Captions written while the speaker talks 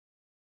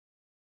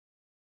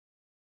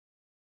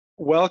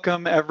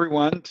Welcome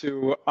everyone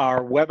to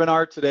our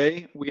webinar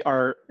today. We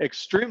are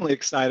extremely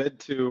excited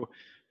to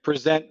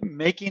present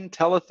Making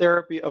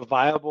Teletherapy a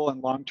Viable and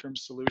Long-Term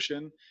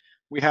Solution.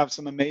 We have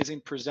some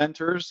amazing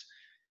presenters.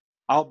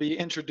 I'll be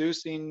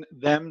introducing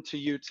them to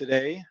you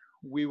today.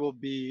 We will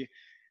be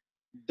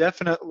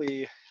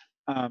definitely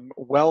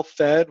well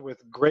fed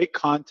with great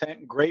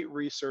content, great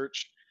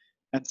research,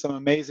 and some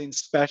amazing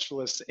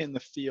specialists in the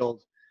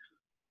field.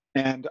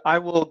 And I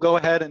will go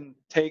ahead and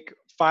take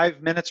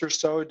 5 minutes or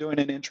so doing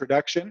an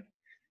introduction.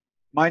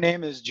 My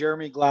name is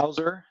Jeremy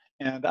Glauser,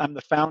 and I'm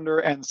the founder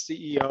and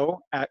CEO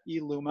at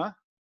eLuma.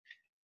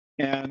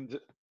 And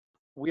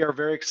we are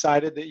very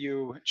excited that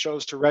you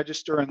chose to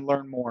register and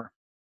learn more.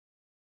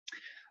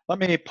 Let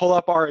me pull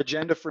up our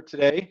agenda for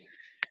today.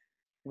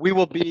 We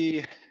will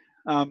be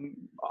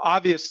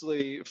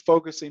obviously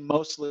focusing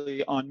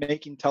mostly on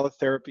making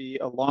teletherapy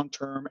a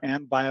long-term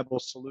and viable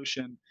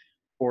solution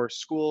for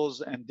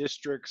schools and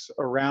districts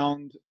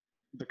around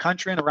the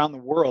country and around the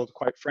world,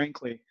 quite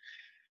frankly.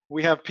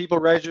 We have people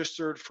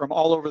registered from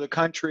all over the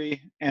country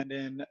and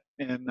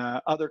in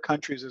other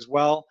countries as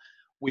well.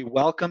 We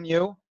welcome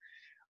you.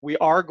 We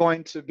are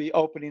going to be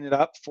opening it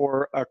up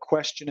for a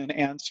question and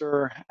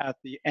answer at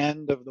the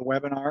end of the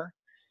webinar.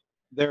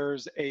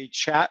 There's a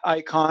chat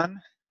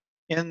icon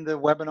in the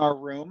webinar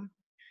room.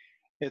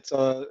 It's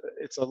a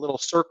little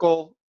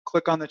circle.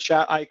 Click on the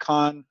chat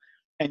icon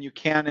and you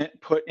can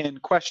put in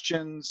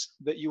questions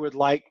that you would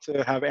like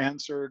to have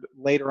answered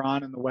later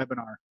on in the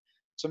webinar.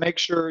 So make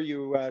sure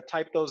you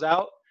type those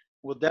out.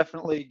 We'll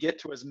definitely get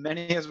to as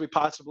many as we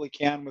possibly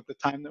can with the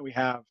time that we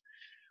have.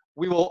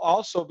 We will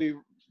also be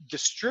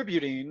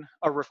distributing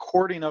a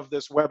recording of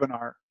this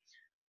webinar.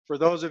 For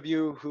those of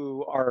you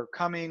who are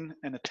coming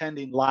and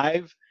attending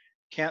live,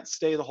 can't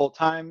stay the whole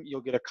time,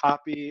 you'll get a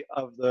copy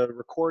of the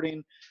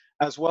recording,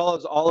 as well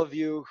as all of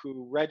you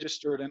who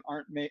registered and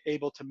aren't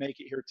able to make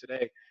it here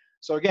today.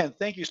 So again,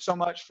 thank you so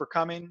much for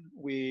coming.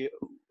 We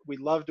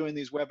love doing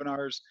these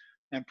webinars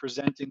and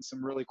presenting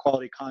some really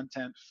quality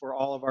content for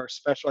all of our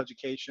special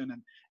education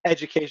and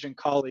education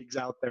colleagues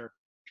out there.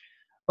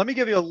 Let me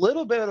give you a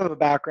little bit of a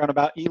background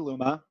about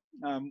eLuma.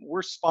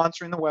 We're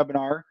sponsoring the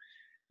webinar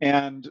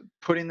and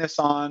putting this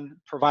on,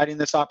 providing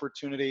this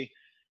opportunity.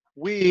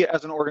 We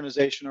as an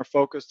organization are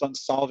focused on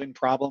solving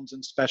problems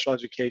in special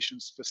education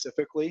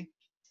specifically.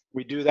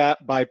 We do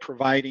that by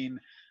providing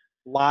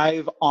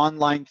live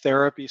online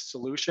therapy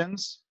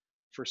solutions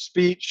for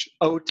speech,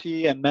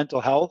 OT, and mental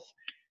health.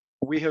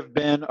 We have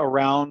been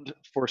around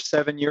for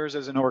 7 years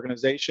as an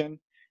organization,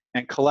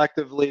 and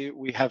collectively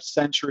we have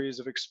centuries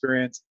of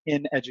experience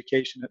in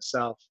education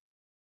itself.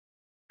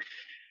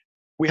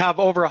 We have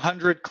over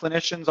 100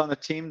 clinicians on the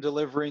team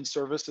delivering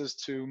services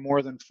to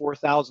more than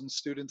 4,000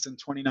 students in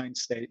 29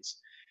 states.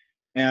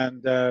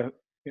 And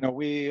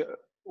we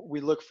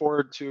look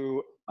forward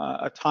to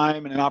a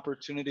time and an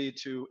opportunity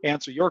to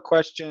answer your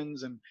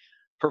questions and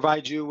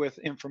provide you with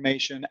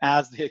information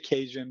as the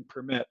occasion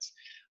permits.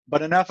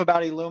 But enough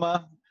about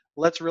eLuma.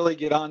 Let's really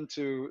get on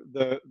to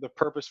the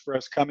purpose for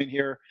us coming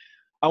here.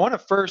 I want to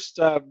first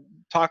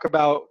talk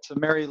about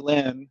Mary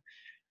Lynn.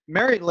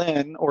 Mary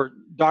Lynn, or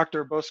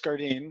Dr.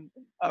 Boscardin,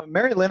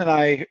 Mary Lynn and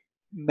I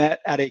met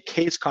at a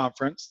CASE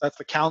conference. That's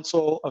the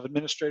Council of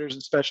Administrators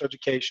in Special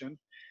Education.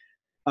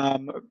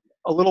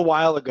 A little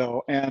while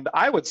ago, and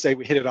I would say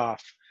we hit it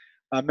off.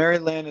 Mary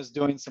Lynn is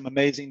doing some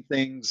amazing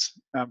things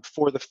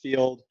for the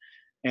field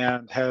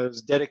and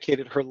has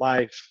dedicated her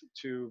life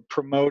to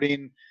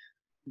promoting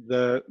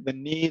the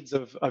needs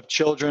of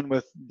children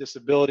with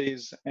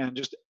disabilities and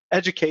just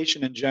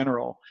education in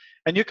general.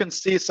 And you can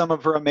see some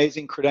of her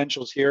amazing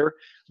credentials here,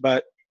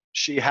 but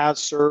she has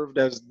served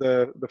as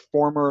the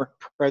former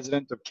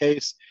president of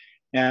CASE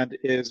and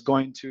is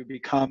going to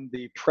become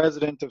the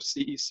president of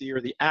CEC, or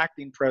the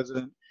acting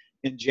president,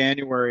 in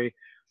January.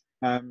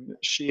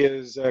 She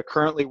is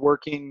currently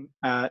working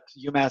at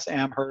UMass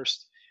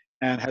Amherst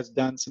and has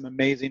done some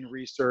amazing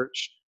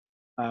research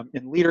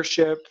in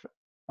leadership.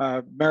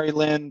 Mary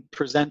Lynn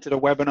presented a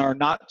webinar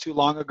not too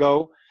long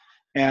ago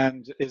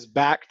and is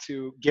back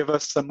to give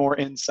us some more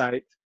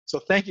insight. So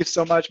thank you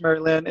so much, Mary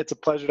Lynn. It's a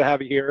pleasure to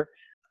have you here.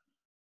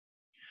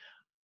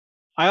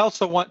 I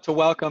also want to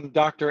welcome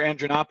Dr.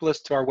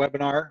 Andrianopolous to our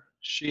webinar.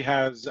 She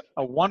has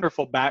a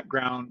wonderful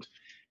background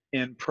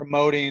in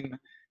promoting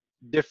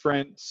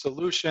different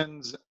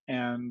solutions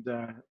and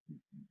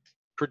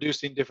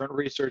producing different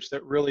research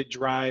that really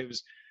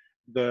drives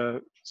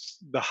the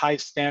high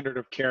standard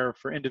of care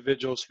for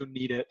individuals who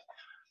need it.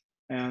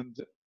 And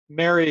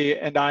Mary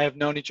and I have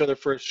known each other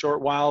for a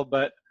short while,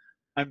 but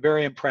I'm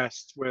very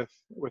impressed with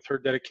her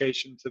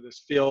dedication to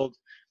this field,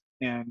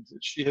 and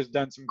she has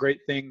done some great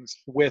things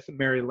with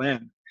Mary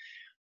Lynn.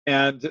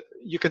 And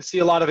you can see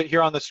a lot of it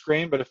here on the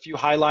screen, but a few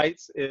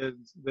highlights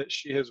is that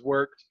she has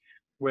worked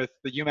with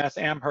the UMass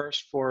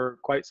Amherst for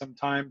quite some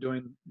time,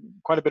 doing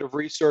quite a bit of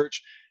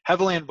research,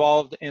 heavily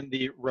involved in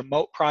the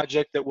remote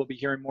project that we'll be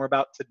hearing more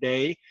about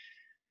today,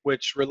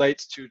 which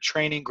relates to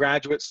training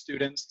graduate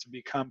students to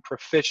become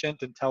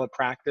proficient in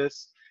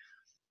telepractice.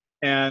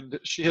 And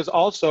she has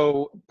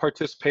also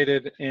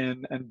participated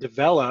in and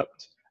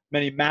developed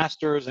many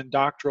master's and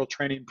doctoral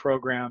training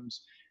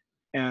programs,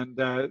 and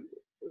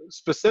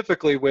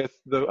specifically with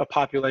a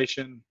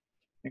population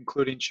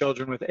including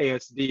children with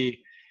ASD.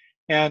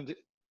 And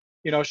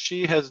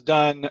she has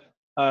done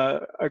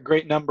a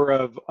great number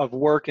of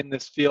work in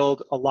this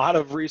field. A lot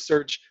of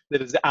research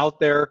that is out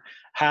there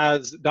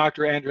has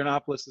Dr.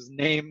 Andrianopolous'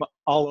 name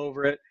all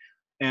over it.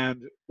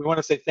 And we want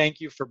to say thank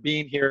you for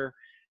being here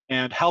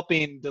and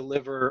helping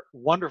deliver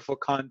wonderful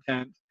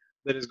content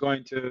that is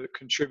going to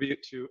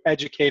contribute to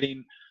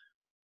educating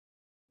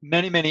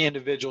many, many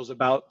individuals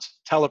about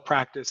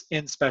telepractice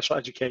in special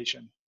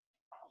education.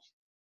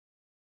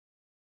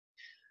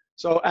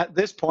 So at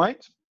this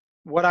point,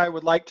 what I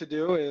would like to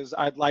do is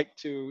I'd like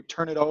to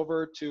turn it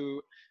over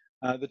to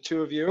the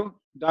two of you,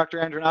 Dr.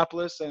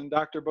 Andrianopolous and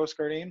Dr.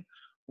 Boscardin.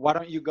 Why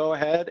don't you go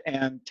ahead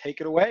and take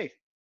it away?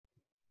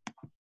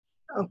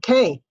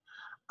 Okay,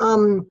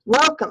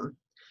 welcome.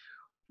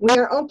 We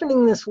are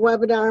opening this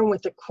webinar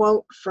with a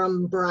quote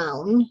from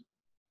Brown,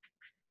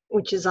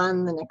 which is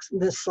on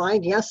this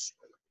slide, yes,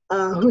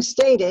 who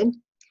stated,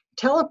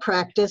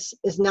 "Telepractice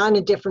is not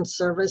a different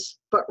service,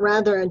 but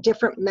rather a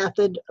different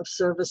method of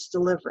service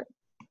delivery.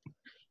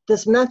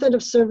 This method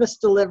of service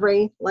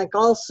delivery, like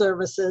all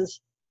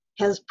services,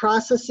 has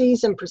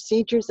processes and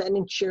procedures that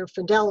ensure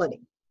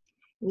fidelity.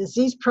 It is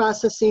these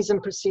processes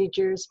and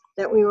procedures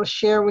that we will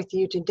share with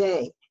you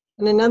today."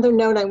 And another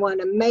note I want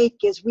to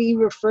make is we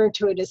refer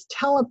to it as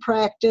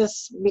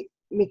telepractice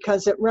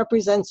because it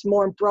represents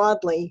more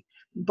broadly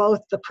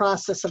both the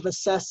process of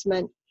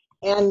assessment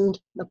and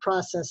the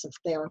process of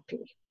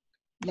therapy.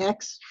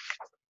 Next.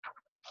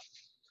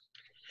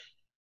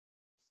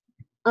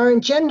 Our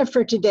agenda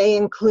for today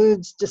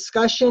includes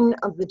discussion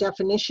of the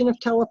definition of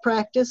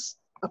telepractice,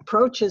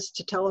 approaches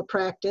to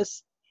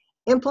telepractice,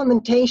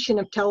 implementation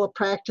of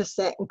telepractice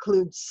that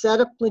includes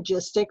setup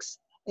logistics,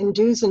 and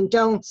do's and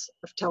don'ts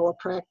of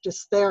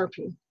telepractice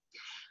therapy,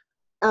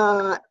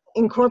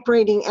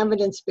 incorporating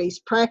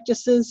evidence-based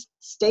practices,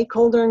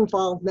 stakeholder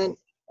involvement,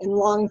 and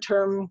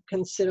long-term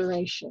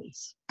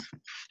considerations.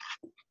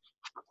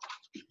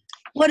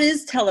 What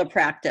is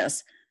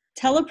telepractice?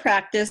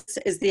 Telepractice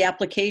is the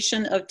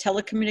application of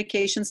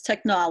telecommunications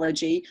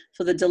technology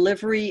for the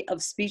delivery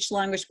of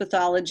speech-language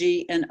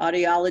pathology and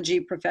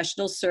audiology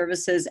professional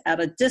services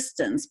at a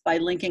distance by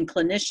linking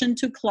clinician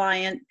to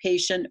client,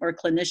 patient, or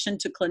clinician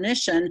to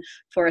clinician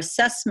for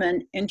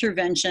assessment,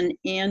 intervention,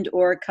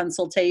 and/or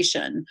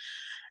consultation.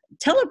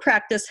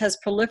 Telepractice has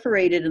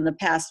proliferated in the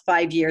past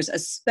 5 years,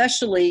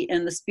 especially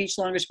in the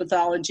speech-language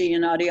pathology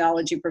and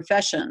audiology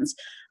professions.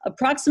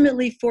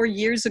 Approximately 4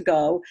 years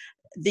ago,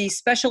 the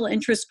Special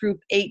Interest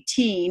Group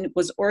 18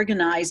 was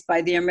organized by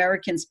the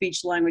American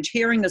Speech-Language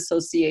Hearing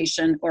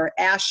Association, or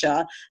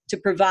ASHA, to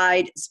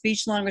provide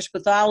speech-language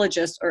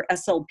pathologists, or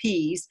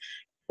SLPs,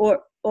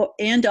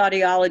 and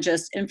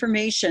audiologists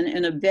information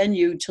in a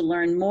venue to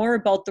learn more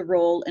about the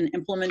role and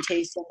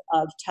implementation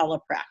of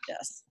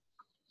telepractice.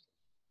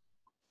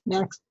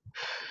 Next.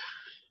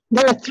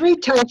 There are 3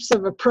 types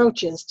of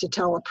approaches to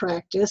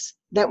telepractice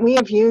that we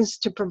have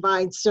used to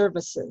provide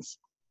services: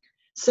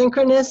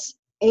 synchronous,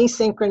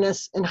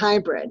 asynchronous, and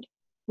hybrid.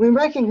 We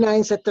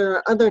recognize that there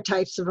are other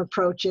types of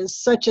approaches,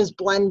 such as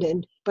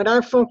blended, but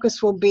our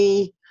focus will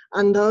be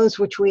on those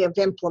which we have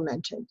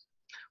implemented.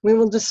 We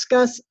will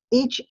discuss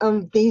each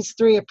of these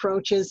 3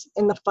 approaches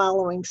in the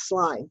following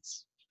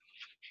slides.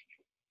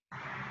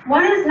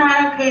 What is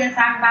not okay to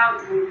talk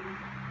about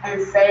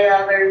and say to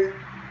others?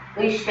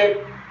 We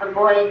should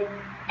avoid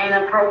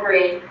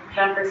inappropriate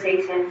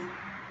conversations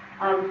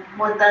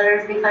with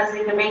others because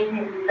it can make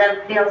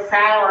them feel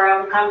sad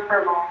or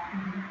uncomfortable.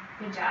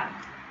 Good job.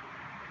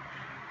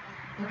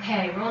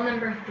 Okay, rule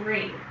number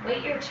 3.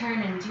 Wait your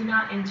turn and do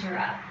not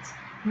interrupt.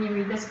 Can you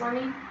read this for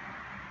me?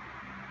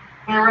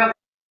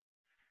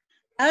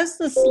 As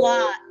the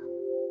slide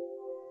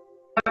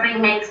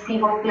makes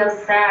people feel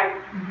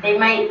sad. They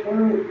might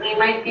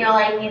feel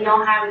like you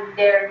don't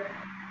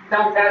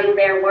value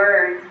their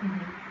words.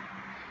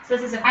 So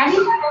this is a Have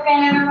you ever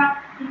been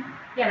interrupted?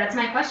 Yeah, that's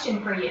my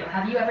question for you.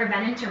 Have you ever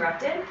been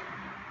interrupted?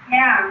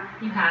 Yeah.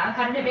 You have?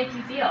 How did it make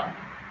you feel?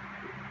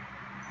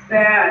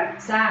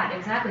 Sad. Sad,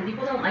 exactly.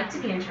 People don't like to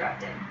be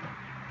interrupted.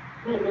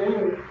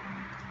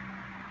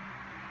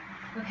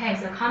 Okay,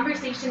 so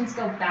conversations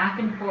go back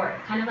and forth,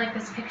 kind of like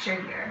this picture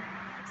here.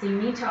 So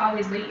you need to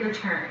always wait your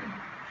turn.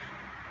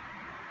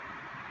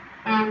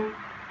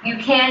 You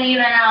can't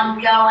even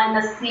go in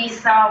the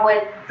seesaw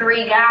with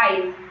 3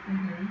 guys.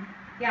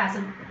 Yeah,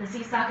 so the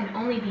seesaw can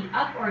only be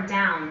up or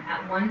down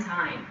at one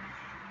time.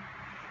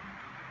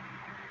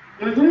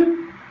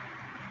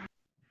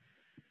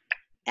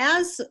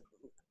 As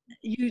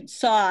you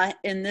saw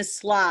in this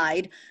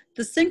slide,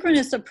 the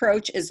synchronous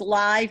approach is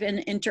live and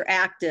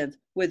interactive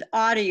with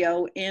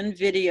audio and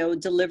video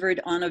delivered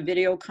on a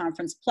video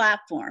conference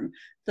platform.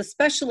 The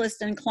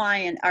specialist and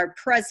client are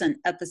present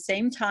at the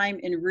same time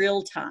in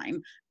real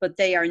time, but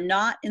they are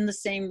not in the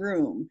same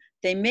room.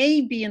 They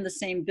may be in the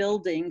same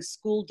building,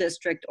 school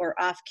district, or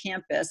off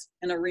campus,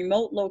 in a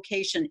remote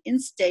location, in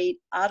state,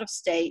 out of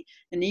state,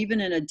 and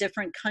even in a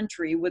different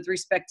country with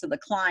respect to the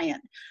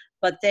client.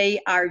 but they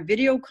are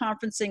video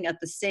conferencing at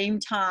the same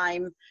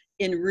time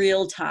in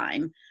real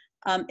time.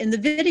 In the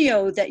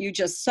video that you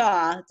just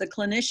saw, the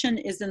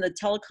clinician is in the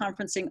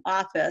teleconferencing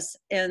office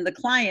and the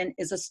client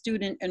is a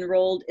student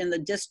enrolled in the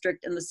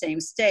district in the same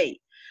state.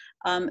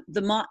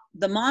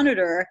 The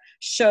monitor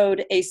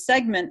showed a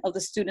segment of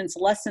the student's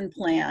lesson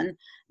plan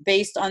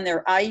based on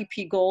their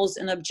IEP goals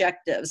and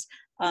objectives.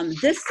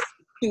 This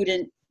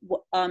student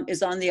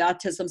is on the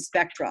autism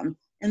spectrum.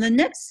 In the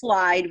next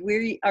slide,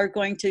 we are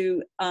going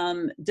to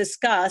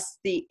discuss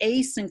the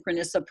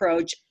asynchronous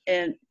approach,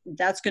 and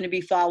that's going to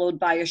be followed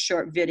by a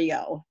short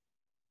video.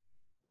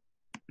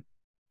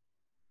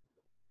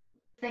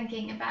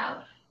 Thinking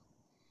about.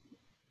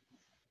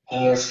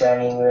 He is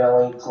standing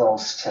really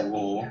close to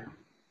me.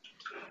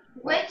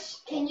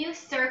 Can you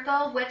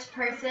circle which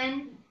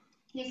person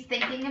he's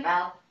thinking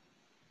about?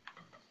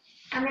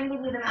 I'm going to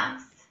give you the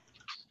mouse.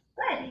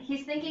 Good,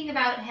 he's thinking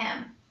about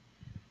him.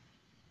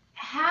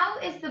 How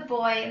is the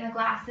boy in the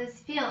glasses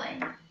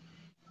feeling?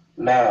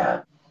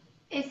 Mad.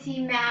 Is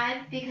he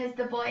mad because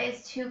the boy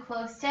is too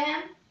close to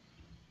him?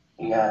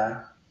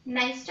 Yeah.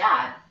 Nice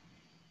job.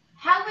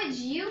 How would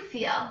you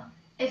feel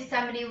if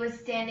somebody was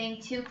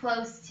standing too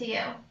close to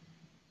you?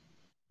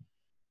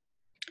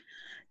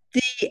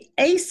 The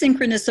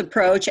asynchronous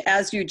approach,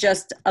 as you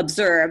just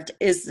observed,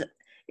 is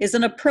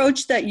an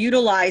approach that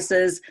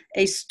utilizes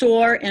a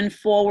store and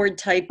forward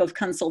type of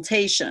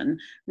consultation.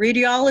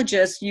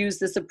 Radiologists use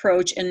this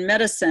approach in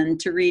medicine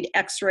to read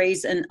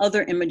x-rays and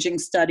other imaging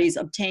studies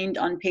obtained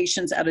on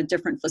patients at a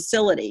different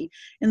facility.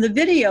 In the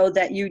video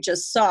that you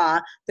just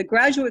saw, the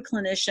graduate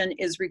clinician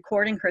is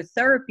recording her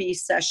therapy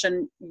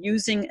session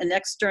using an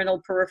external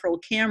peripheral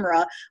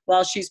camera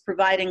while she's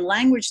providing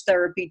language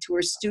therapy to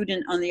her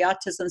student on the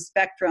autism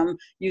spectrum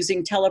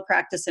using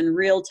telepractice in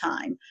real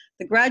time.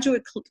 The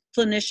graduate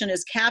clinician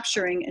is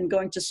capturing and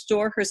going to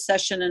store her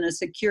session in a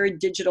secure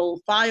digital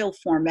file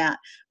format,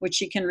 which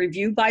she can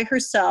review by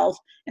herself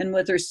and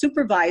with her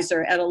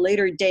supervisor at a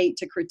later date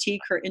to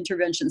critique her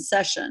intervention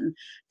session.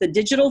 The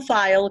digital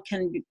file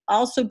can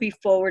also be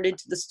forwarded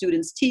to the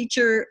student's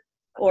teacher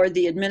or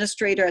the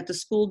administrator at the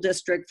school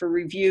district for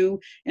review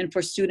and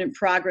for student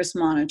progress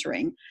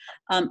monitoring.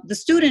 The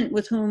student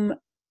with whom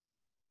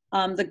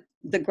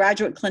the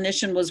graduate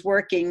clinician was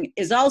working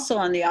is also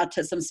on the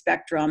autism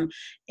spectrum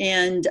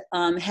and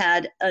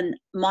had a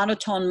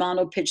monotone,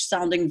 monopitch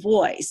sounding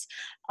voice.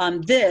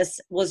 This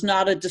was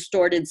not a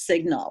distorted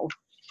signal.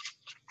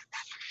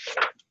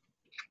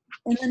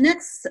 In the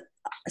next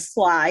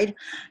slide,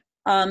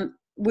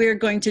 we're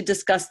going to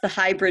discuss the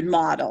hybrid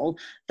model.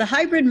 The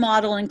hybrid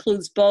model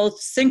includes both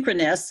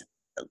synchronous,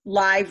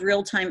 live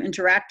real-time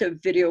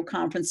interactive video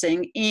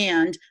conferencing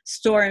and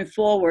store and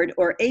forward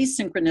or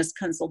asynchronous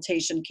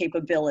consultation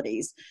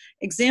capabilities.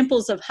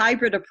 Examples of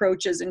hybrid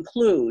approaches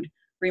include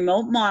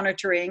remote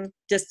monitoring,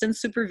 distance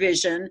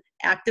supervision,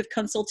 active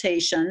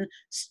consultation,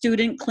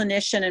 student,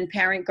 clinician, and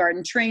parent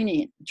guardian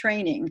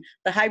training.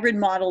 The hybrid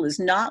model is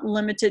not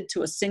limited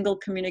to a single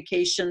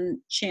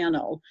communication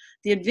channel.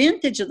 The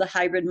advantage of the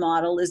hybrid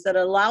model is that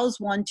it allows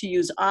one to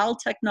use all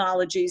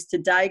technologies to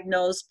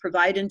diagnose,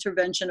 provide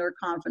intervention or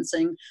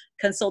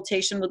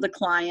consultation with the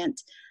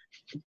client,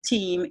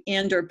 team,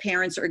 and or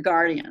parents or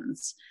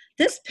guardians.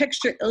 This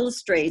picture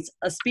illustrates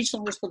a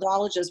speech-language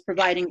pathologist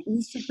providing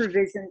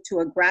e-supervision to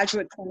a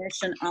graduate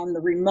clinician on the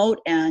remote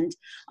end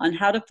on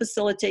how to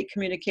facilitate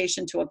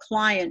communication to a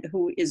client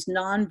who is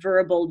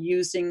nonverbal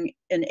using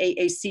an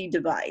AAC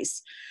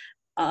device.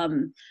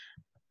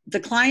 The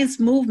client's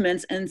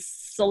movements and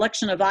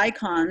selection of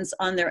icons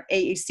on their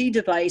AAC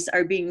device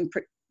are being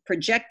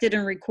projected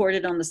and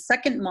recorded on the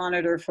second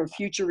monitor for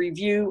future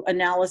review,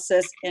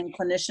 analysis, and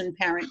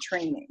clinician-parent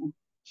training.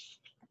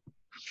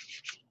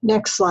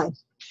 Next slide.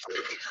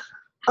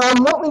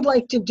 What we'd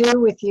like to do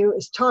with you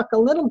is talk a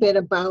little bit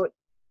about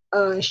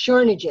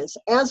shortages.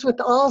 As with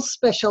all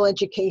special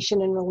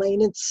education and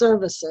related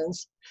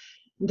services,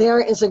 there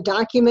is a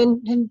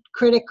documented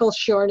critical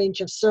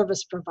shortage of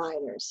service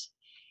providers.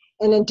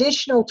 An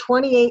additional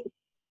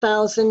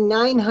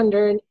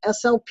 28,900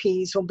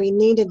 SLPs will be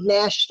needed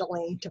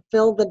nationally to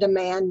fill the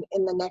demand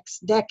in the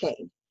next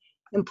decade.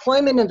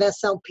 Employment of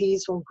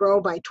SLPs will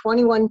grow by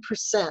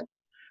 21%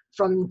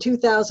 from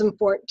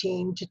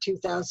 2014 to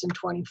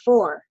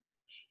 2024,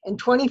 and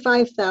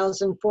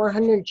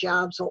 25,400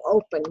 jobs will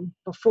open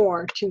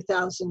before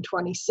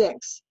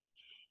 2026.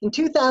 In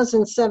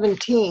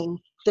 2017,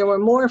 there were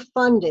more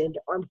funded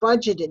or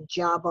budgeted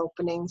job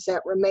openings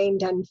that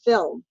remained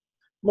unfilled,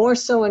 more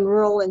so in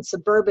rural and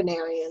suburban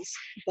areas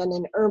than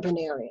in urban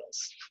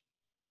areas.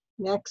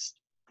 Next.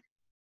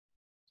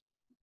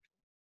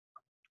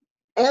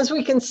 As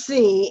we can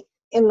see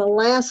in the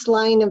last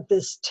line of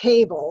this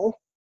table,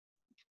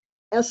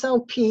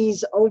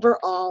 SLPs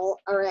overall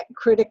are at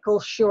critical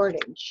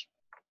shortage.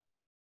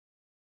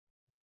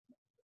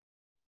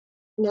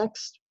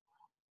 Next.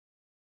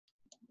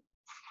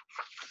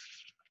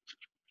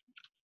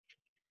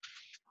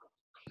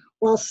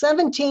 While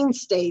 17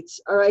 states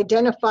are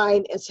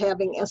identified as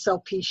having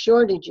SLP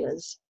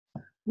shortages,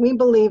 we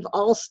believe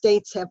all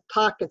states have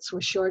pockets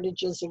where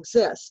shortages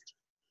exist.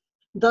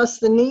 Thus,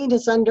 the need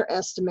is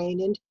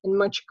underestimated and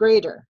much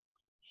greater.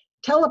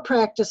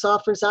 Telepractice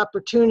offers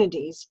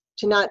opportunities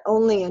to not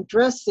only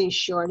address these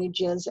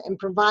shortages and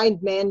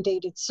provide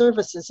mandated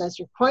services as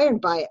required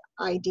by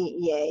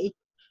IDEA,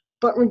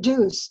 but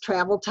reduce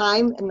travel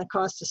time and the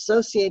cost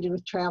associated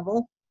with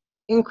travel,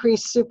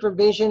 increase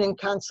supervision and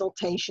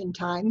consultation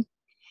time,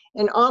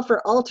 and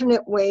offer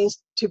alternate ways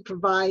to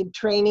provide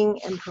training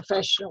and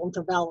professional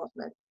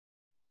development.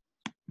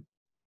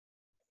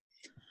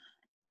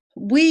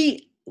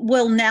 We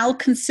will now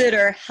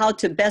consider how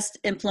to best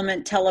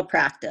implement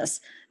telepractice.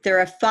 There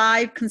are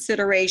 5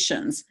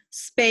 considerations: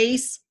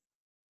 space,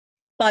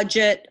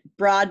 budget,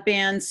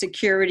 broadband,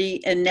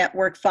 security, and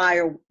network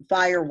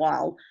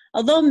firewall.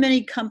 Although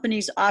many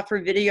companies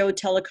offer video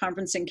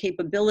teleconferencing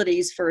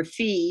capabilities for a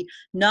fee,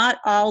 not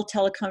all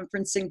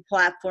teleconferencing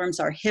platforms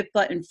are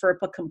HIPAA and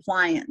FERPA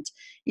compliant.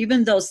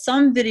 Even though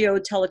some video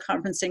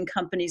teleconferencing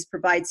companies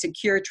provide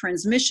secure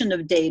transmission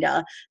of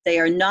data, they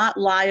are not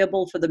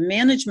liable for the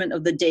management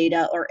of the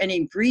data or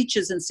any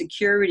breaches in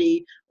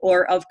security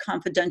or of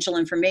confidential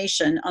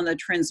information on the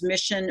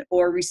transmission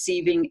or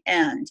receiving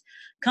end.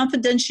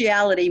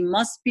 Confidentiality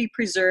must be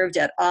preserved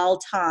at all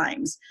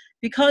times.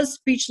 Because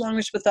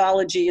speech-language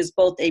pathology is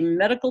both a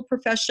medical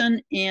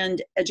profession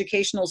and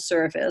educational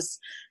service,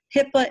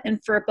 HIPAA and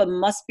FERPA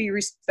must be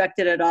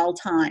respected at all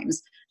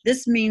times.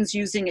 This means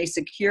using a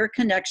secure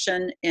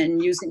connection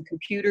and using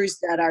computers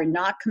that are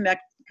not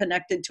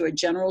connected to a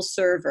general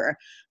server.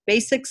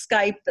 Basic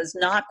Skype does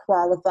not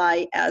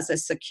qualify as a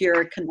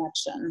secure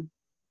connection.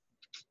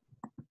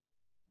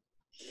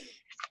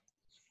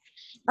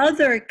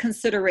 Other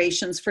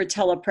considerations for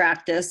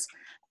telepractice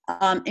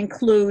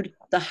include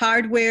the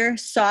hardware,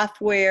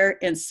 software,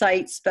 and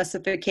site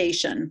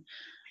specification.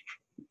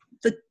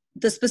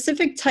 The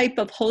specific type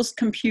of host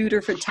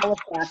computer for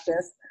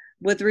telepractice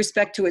with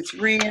respect to its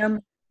RAM,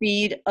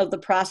 speed of the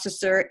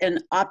processor,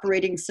 and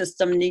operating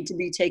system need to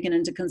be taken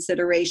into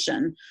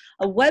consideration.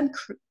 A web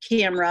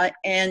camera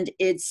and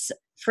its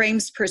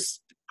frames per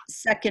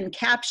second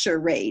capture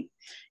rate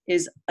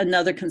is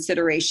another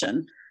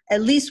consideration.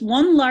 At least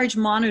one large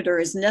monitor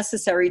is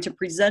necessary to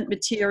present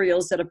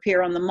materials that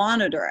appear on the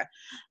monitor,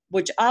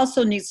 which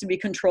also needs to be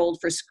controlled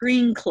for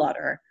screen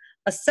clutter.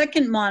 A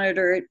second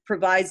monitor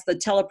provides the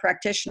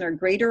telepractitioner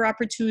greater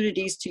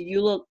opportunities to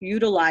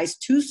utilize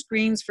 2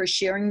 screens for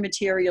sharing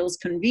materials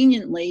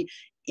conveniently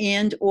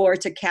and or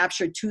to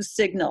capture 2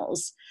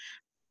 signals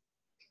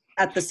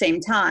at the same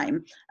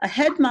time. A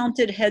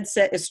head-mounted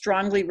headset is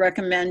strongly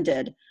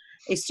recommended.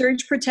 A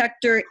surge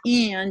protector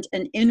and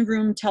an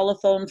in-room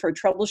telephone for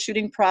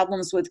troubleshooting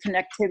problems with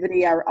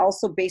connectivity are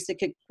also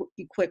basic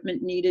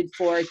equipment needed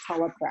for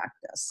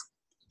telepractice.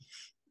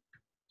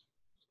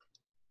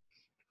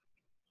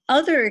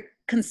 Other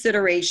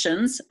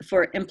considerations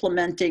for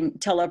implementing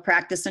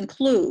telepractice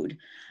include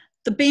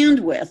the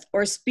bandwidth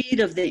or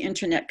speed of the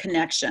internet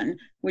connection,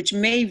 which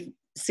may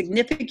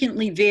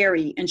significantly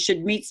vary and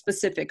should meet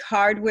specific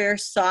hardware,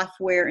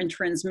 software, and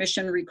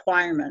transmission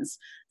requirements.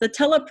 The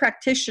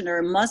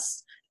telepractitioner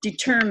must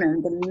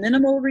determine the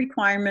minimal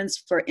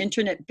requirements for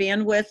internet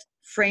bandwidth,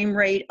 frame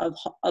rate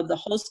of the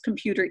host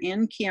computer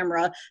and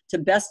camera to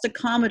best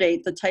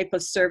accommodate the type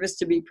of service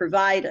to be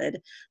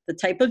provided, the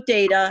type of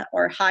data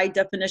or high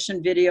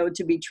definition video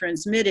to be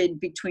transmitted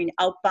between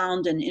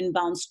outbound and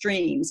inbound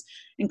streams,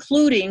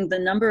 including the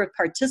number of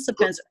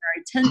participants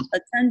or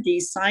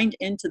attendees signed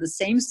into the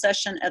same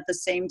session at the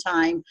same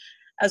time,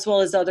 as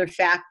well as other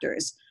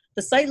factors.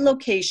 The site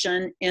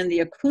location and the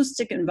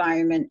acoustic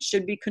environment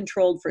should be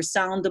controlled for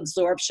sound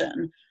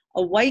absorption.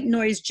 A white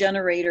noise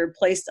generator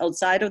placed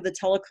outside of the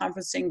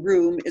teleconferencing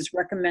room is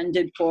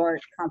recommended for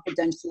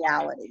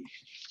confidentiality.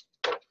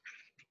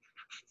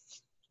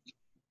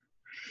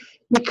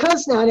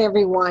 Because not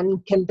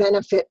everyone can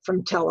benefit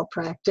from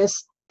telepractice,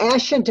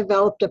 ASHA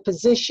developed a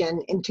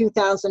position in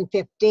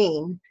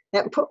 2015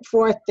 that put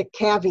forth the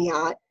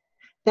caveat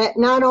that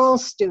not all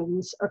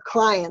students or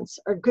clients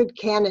are good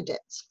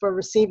candidates for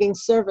receiving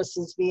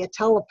services via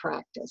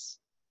telepractice.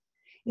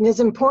 It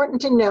is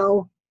important to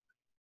know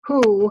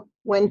who,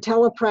 when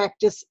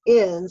telepractice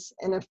is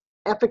an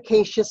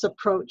efficacious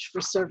approach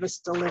for service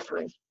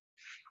delivery.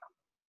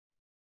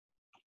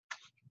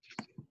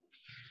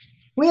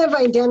 We have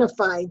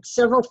identified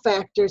several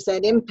factors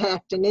that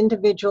impact an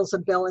individual's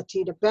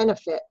ability to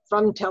benefit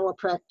from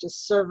telepractice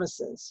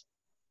services.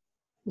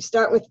 We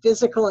start with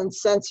physical and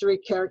sensory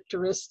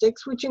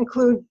characteristics, which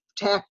include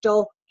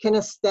tactile,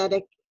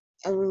 kinesthetic,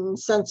 and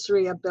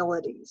sensory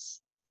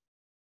abilities.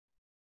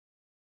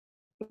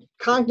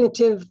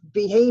 Cognitive,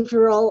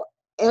 behavioral,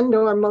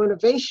 and/or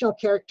motivational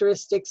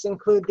characteristics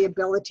include the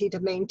ability to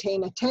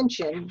maintain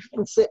attention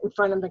and sit in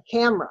front of the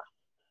camera.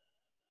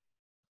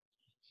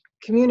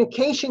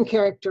 Communication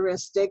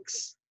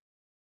characteristics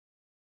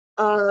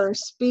are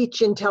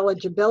speech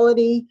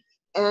intelligibility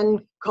and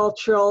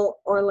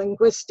cultural or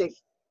linguistic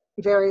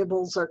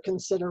variables or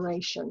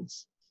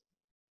considerations.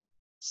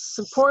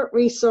 Support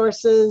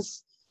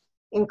resources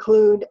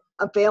include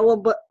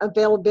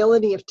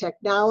availability of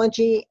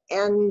technology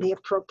and the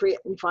appropriate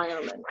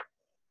environment.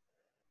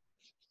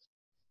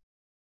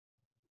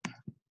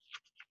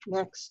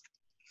 Next.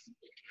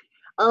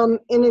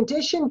 In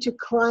addition to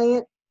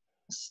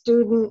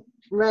client-student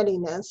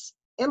readiness,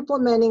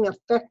 implementing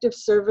effective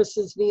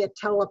services via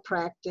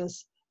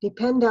telepractice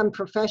depend on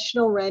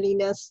professional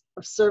readiness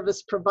of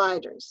service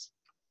providers.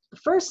 The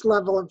first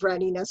level of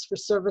readiness for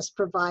service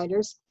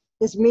providers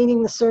is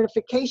meeting the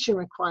certification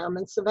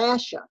requirements of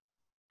ASHA.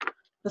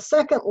 The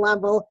second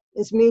level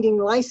is meeting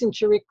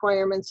licensure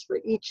requirements for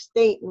each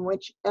state in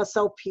which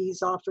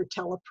SLPs offer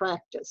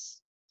telepractice.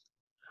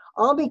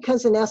 All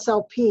because an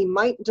SLP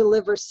might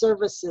deliver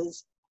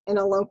services in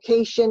a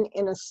location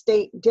in a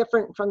state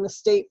different from the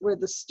state where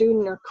the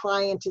student or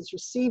client is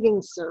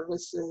receiving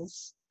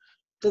services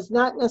does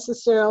not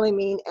necessarily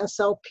mean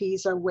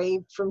SLPs are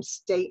waived from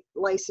state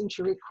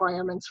licensure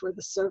requirements where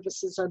the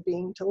services are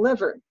being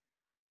delivered.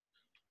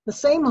 The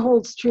same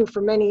holds true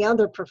for many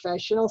other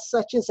professionals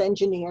such as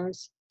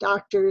engineers,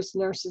 doctors,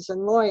 nurses,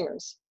 and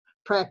lawyers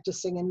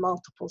practicing in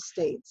multiple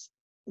states.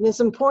 It is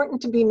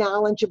important to be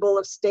knowledgeable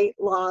of state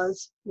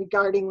laws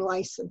regarding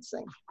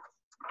licensing.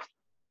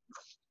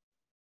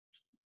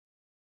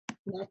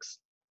 Next.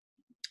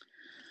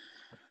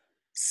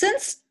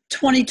 Since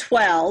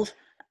 2012,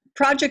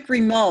 Project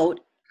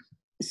Remote,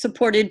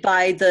 supported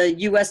by the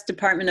U.S.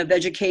 Department of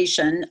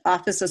Education,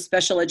 Office of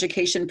Special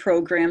Education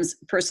Programs,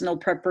 Personal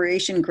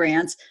Preparation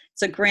Grants.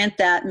 It's a grant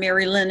that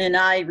Mary Lynn and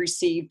I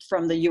received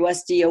from the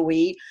U.S.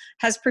 DOE,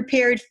 has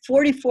prepared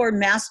 44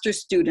 master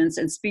students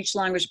in speech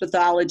language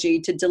pathology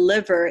to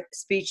deliver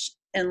speech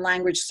and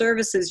language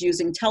services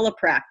using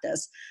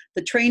telepractice.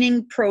 The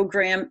training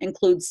program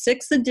includes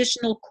 6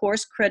 additional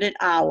course credit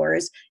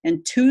hours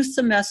and 2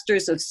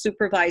 semesters of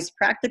supervised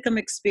practicum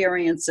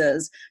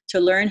experiences to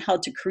learn how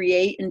to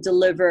create and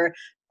deliver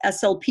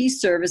SLP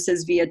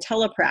services via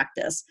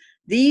telepractice.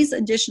 These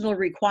additional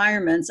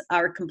requirements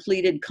are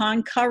completed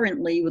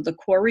concurrently with the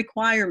core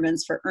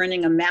requirements for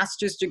earning a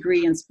master's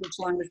degree in speech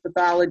language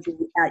pathology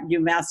at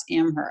UMass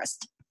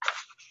Amherst.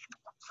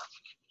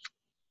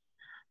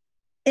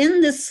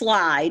 In this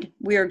slide,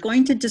 we are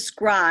going to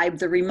describe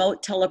the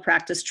remote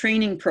telepractice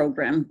training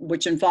program,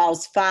 which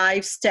involves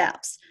 5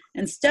 steps.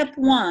 In step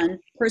 1,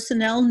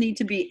 personnel need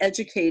to be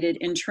educated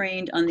and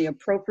trained on the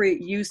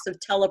appropriate use of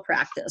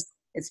telepractice,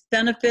 its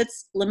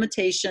benefits,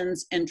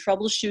 limitations, and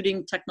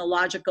troubleshooting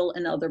technological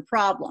and other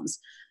problems.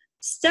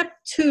 Step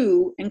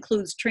 2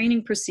 includes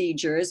training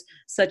procedures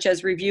such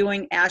as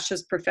reviewing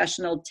ASHA's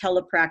professional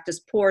telepractice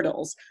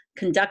portals,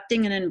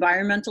 conducting an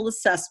environmental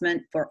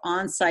assessment for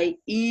on-site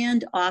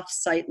and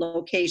off-site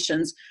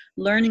locations,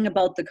 learning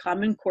about the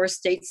Common Core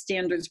State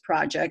Standards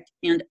Project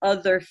and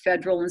other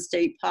federal and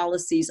state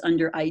policies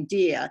under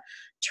IDEA,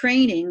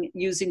 training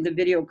using the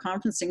video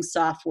conferencing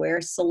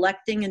software,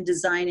 selecting and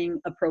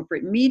designing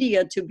appropriate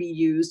media to be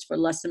used for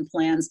lesson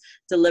plans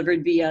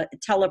delivered via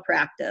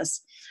telepractice,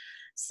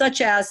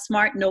 such as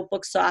smart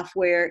notebook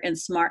software and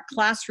smart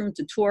classroom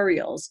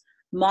tutorials.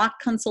 Mock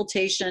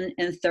consultation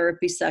and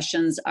therapy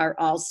sessions are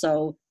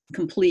also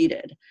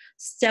completed.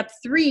 Step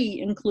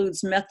 3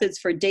 includes methods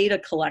for data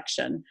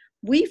collection.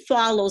 We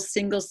follow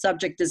single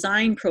subject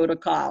design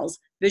protocols,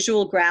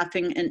 visual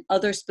graphing, and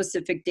other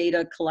specific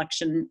data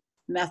collection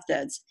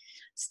methods.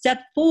 Step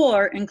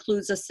 4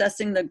 includes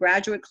assessing the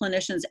graduate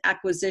clinician's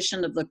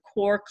acquisition of the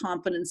core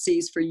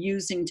competencies for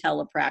using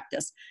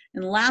telepractice.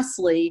 And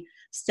lastly,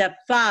 step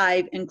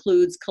 5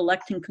 includes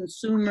collecting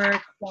consumer,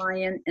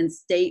 client, and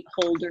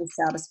stakeholder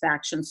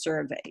satisfaction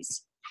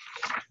surveys.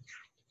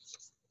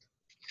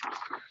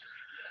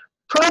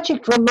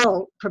 Project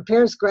Remote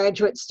prepares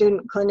graduate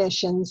student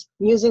clinicians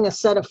using a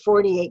set of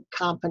 48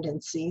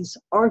 competencies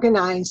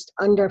organized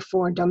under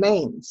 4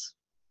 domains: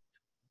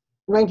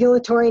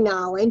 regulatory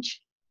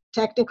knowledge,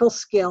 technical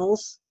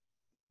skills,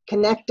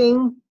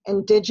 connecting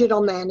and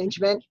digital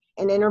management,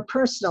 and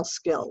interpersonal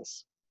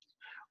skills.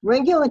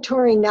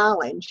 Regulatory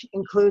knowledge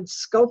includes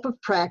scope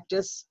of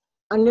practice,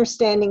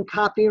 understanding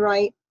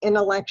copyright,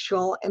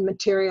 intellectual, and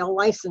material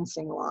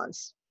licensing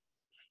laws.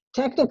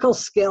 Technical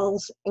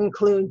skills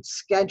include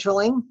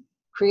scheduling,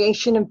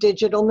 creation of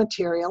digital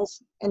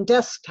materials, and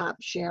desktop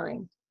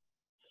sharing.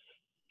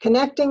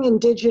 Connecting and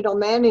digital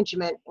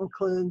management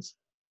includes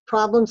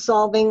problem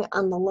solving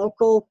on the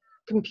local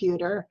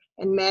computer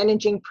and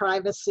managing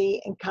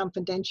privacy and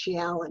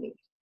confidentiality.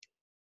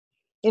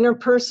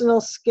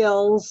 Interpersonal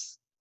skills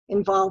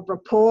involve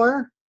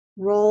rapport,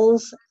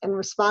 roles, and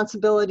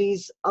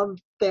responsibilities of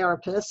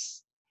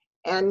therapists,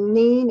 and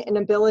need and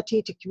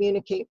ability to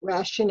communicate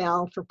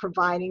rationale for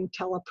providing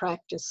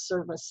telepractice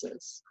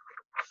services.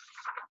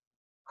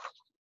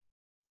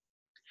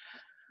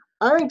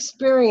 Our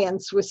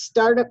experience with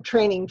startup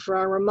training for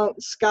our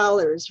remote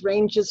scholars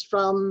ranges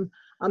from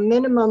a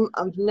minimum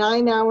of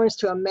 9 hours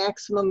to a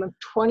maximum of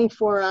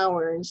 24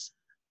 hours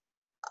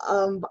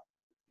of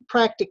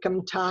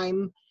practicum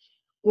time,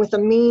 with a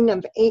mean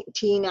of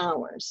 18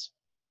 hours.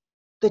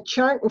 The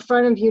chart in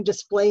front of you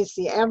displays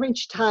the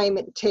average time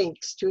it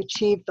takes to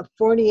achieve the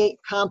 48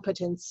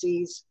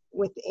 competencies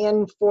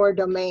within 4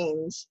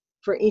 domains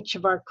for each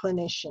of our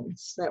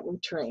clinicians that we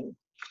train.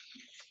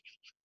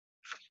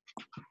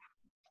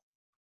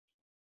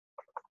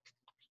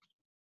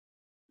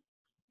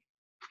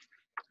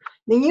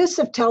 The use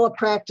of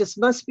telepractice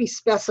must be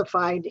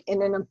specified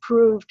in an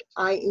approved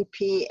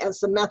IEP as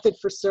the method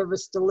for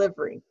service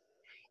delivery.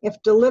 If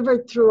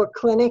delivered through a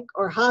clinic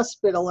or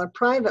hospital or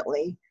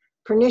privately,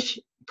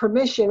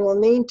 permission will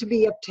need to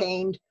be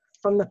obtained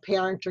from the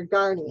parent or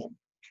guardian.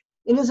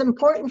 It is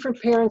important for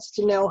parents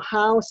to know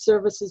how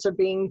services are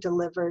being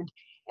delivered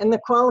and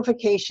the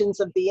qualifications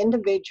of the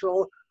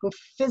individual who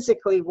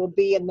physically will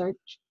be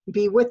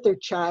with their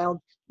child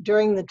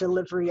during the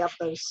delivery of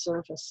those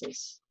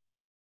services.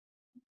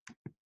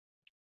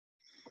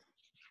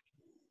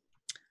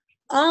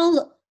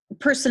 All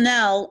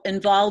personnel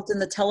involved in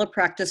the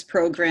telepractice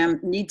program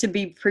need to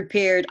be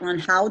prepared on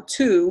how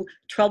to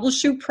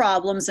troubleshoot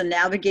problems and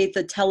navigate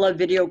the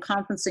tele-video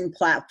conferencing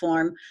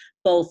platform,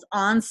 both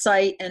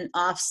on-site and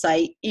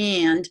off-site,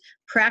 and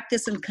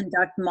practice and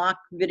conduct mock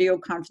video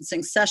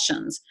conferencing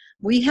sessions.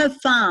 We have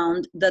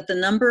found that the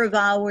number of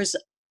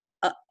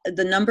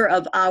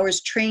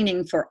hours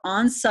training for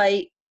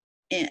on-site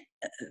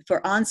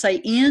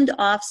and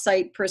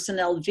off-site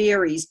personnel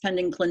varies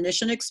pending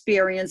clinician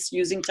experience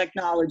using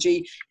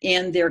technology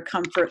and their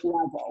comfort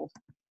level.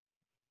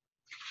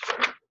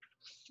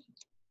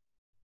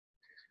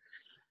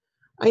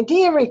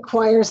 IDEA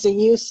requires the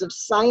use of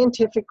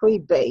scientifically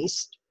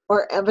based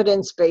or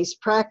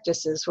evidence-based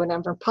practices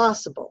whenever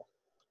possible.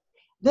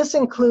 This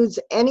includes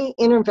any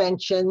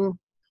intervention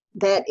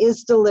that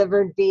is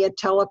delivered via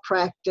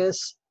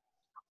telepractice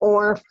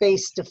or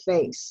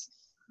face-to-face.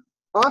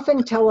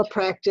 Often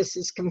telepractice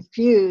is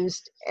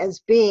confused as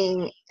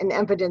being an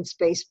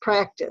evidence-based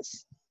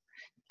practice.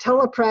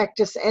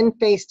 Telepractice and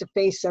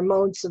face-to-face are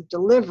modes of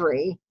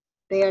delivery.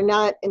 They are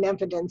not an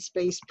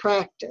evidence-based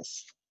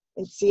practice.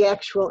 It's the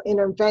actual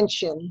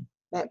intervention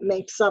that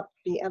makes up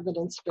the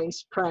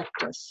evidence-based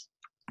practice.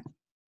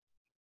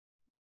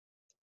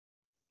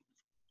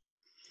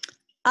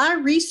 Our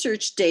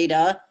research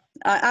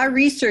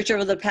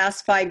over the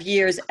past 5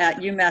 years at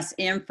UMass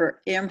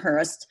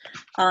Amherst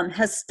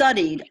has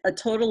studied a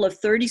total of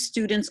 30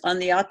 students on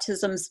the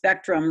autism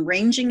spectrum,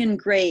 ranging in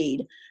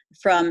grade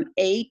from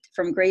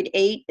grade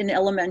 8 in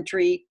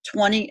elementary,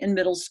 20 in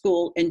middle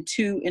school, and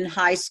 2 in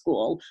high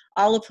school,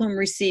 all of whom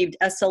received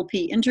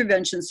SLP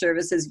intervention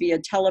services via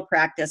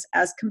telepractice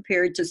as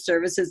compared to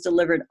services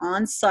delivered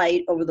on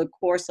site over the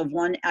course of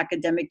 1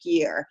 academic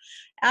year.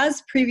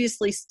 As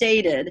previously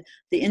stated,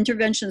 the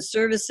intervention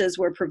services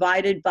were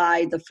provided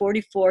by the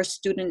 44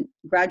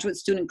 graduate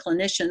student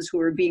clinicians who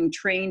were being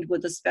trained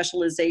with a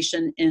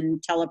specialization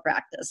in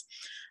telepractice.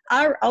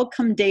 Our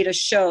outcome data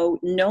show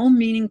no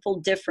meaningful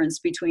difference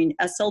between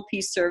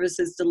SLP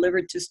services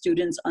delivered to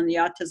students on the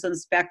autism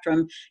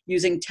spectrum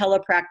using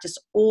telepractice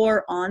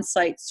or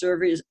on-site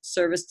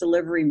service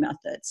delivery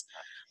methods.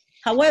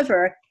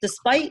 However,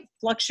 despite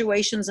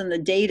fluctuations in the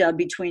data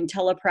between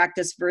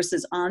telepractice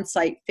versus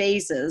on-site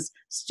phases,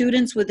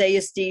 students with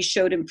ASD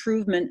showed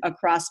improvement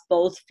across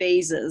both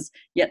phases,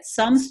 yet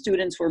some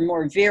students were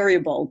more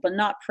variable, but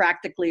not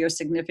practically or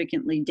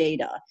significantly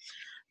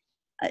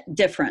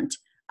different.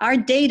 Our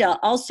data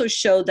also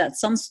showed that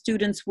some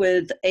students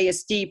with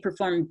ASD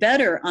performed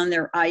better on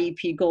their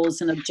IEP goals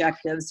and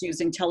objectives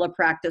using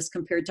telepractice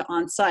compared to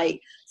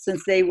on-site,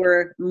 since they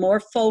were more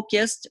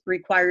focused,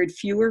 required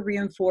fewer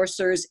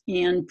reinforcers,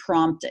 and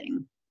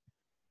prompting.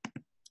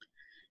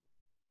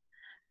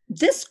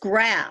 This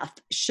graph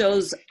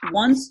shows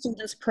one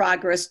student's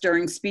progress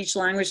during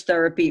speech-language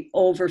therapy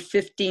over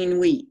 15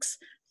 weeks.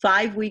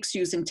 5 weeks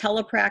using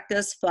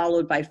telepractice,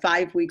 followed by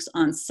 5 weeks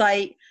on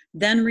site,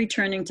 then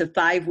returning to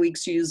 5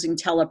 weeks using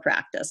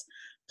telepractice.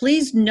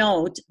 Please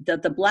note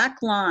that the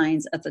black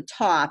lines at the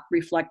top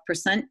reflect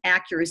percent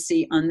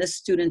accuracy on this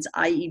student's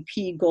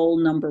IEP goal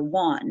number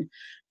 1.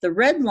 The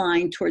red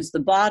line towards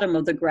the bottom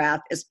of the graph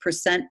is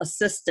percent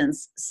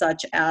assistance,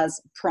 such as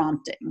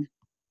prompting.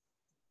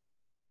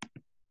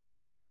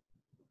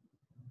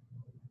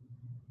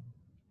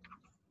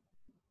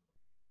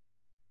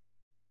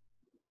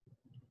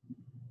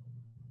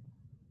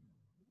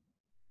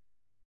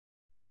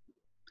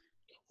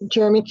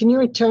 Jeremy, can you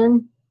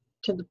return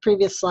to the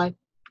previous slide?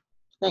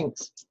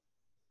 Thanks.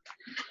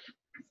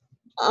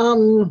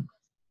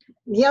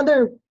 The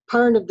other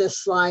part of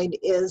this slide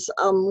is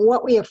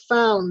what we have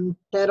found,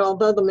 that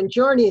although the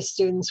majority of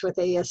students with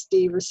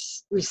ASD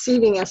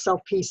receiving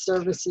SLP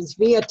services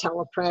via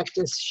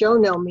telepractice show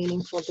no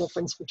meaningful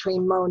difference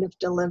between mode of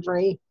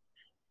delivery,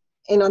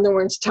 in other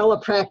words,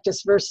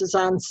 telepractice versus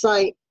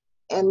on-site,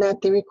 and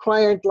that they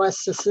required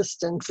less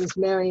assistance, as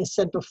Mary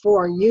said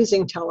before,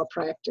 using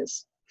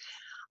telepractice.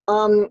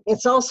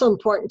 It's also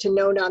important to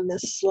note on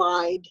this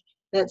slide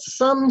that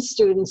some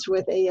students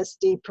with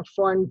ASD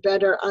performed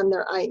better on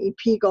their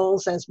IEP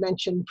goals, as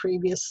mentioned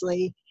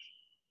previously,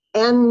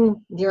 and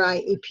their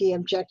IEP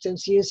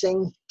objectives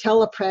using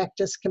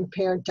telepractice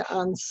compared to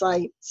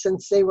on-site,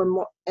 since they were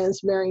more,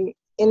 as Mary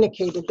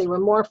indicated, they were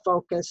more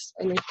focused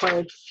and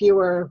required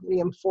fewer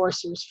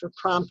reinforcers for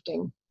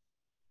prompting.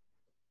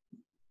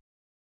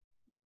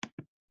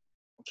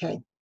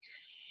 Okay.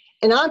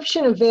 An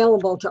option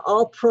available to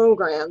all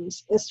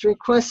programs is to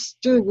request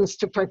students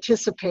to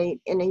participate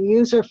in a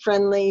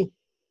user-friendly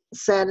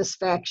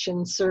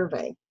satisfaction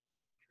survey.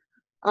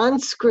 On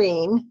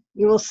screen,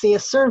 you will see a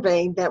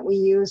survey that we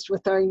used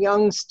with our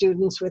young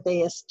students with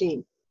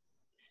ASD.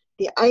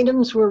 The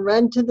items were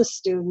read to the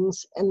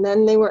students, and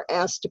then they were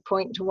asked to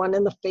point to one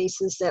of the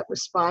faces that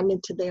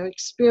responded to their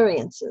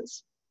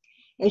experiences.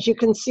 As you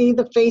can see,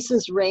 the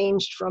faces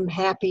ranged from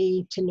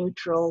happy to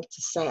neutral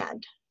to sad.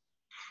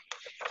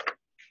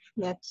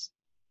 Next.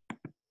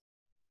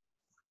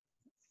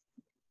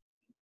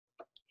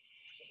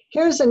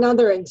 Here's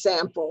another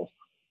example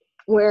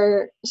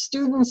where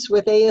students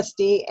with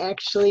ASD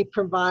actually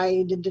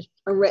provided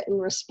a written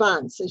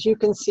response. As you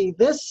can see,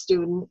 this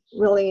student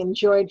really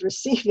enjoyed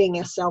receiving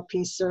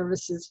SLP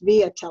services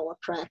via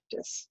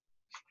telepractice.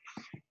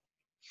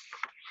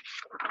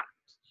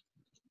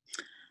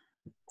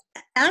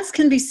 As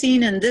can be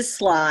seen in this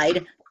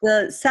slide,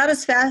 the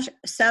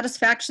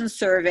satisfaction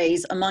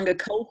surveys among a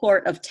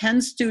cohort of 10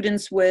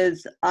 students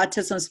with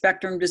autism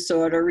spectrum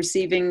disorder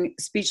receiving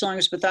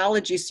speech-language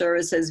pathology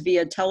services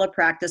via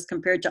telepractice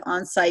compared to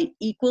on-site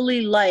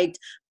equally liked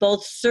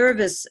both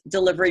service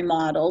delivery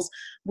models,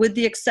 with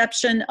the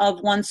exception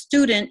of one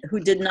student who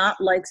did not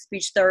like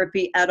speech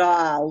therapy at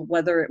all,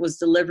 whether it was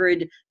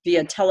delivered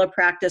via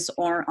telepractice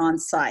or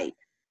on-site.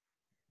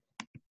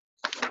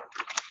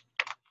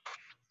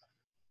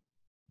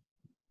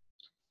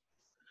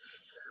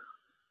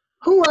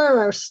 Who are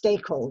our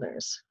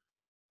stakeholders?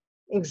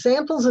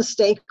 Examples of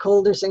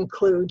stakeholders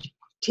include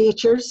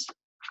teachers,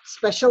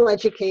 special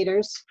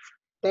educators,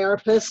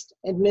 therapists,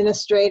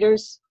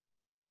 administrators,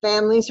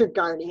 families or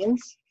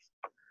guardians,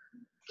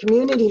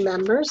 community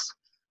members,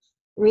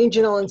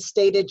 regional and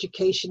state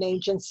education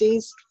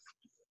agencies,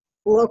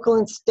 local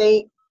and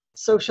state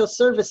social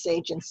service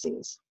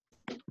agencies.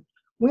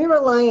 We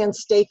rely on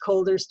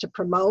stakeholders to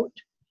promote,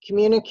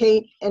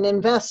 communicate, and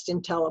invest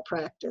in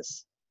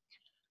telepractice.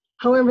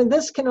 However,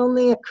 this can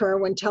only occur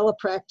when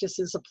telepractice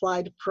is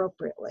applied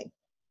appropriately.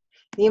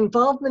 The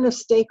involvement of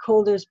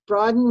stakeholders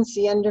broadens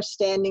the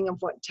understanding of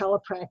what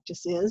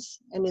telepractice is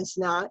and is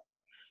not.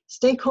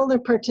 Stakeholder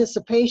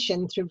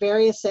participation through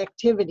various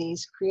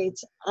activities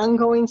creates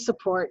ongoing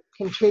support,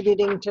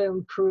 contributing to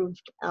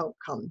improved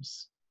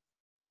outcomes.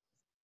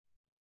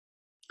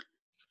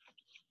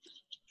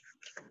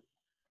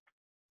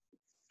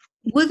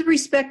 With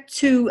respect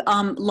to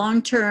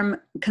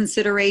long-term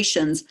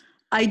considerations,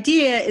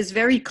 IDEA is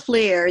very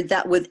clear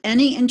that with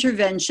any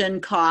intervention,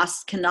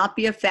 costs cannot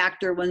be a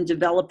factor when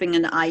developing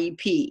an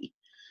IEP.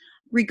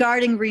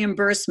 Regarding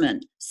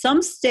reimbursement,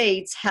 some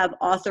states have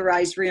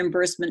authorized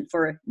reimbursement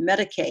for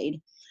Medicaid.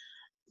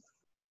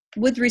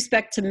 With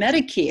respect to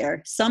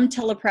Medicare, some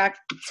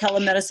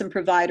telemedicine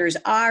providers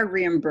are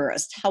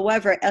reimbursed.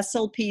 However,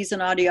 SLPs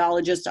and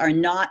audiologists are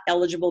not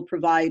eligible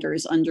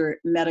providers under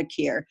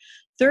Medicare.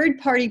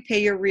 Third-party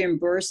payer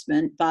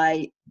reimbursement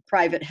by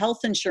private health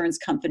insurance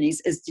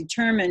companies is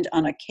determined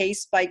on a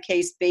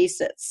case-by-case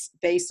basis.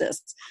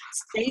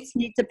 States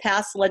need to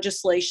pass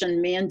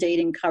legislation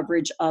mandating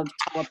coverage of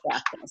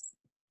telepractice.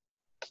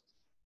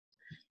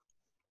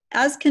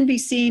 As can be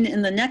seen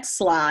in the next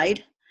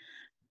slide,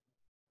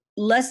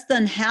 less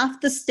than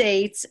half the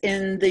states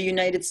in the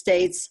United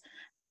States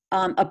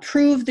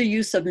approve the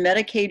use of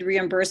Medicaid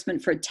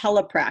reimbursement for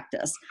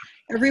telepractice.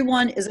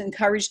 Everyone is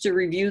encouraged to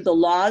review the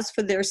laws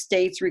for their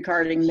states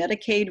regarding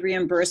Medicaid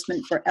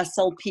reimbursement for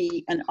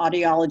SLP and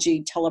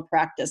audiology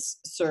telepractice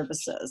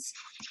services.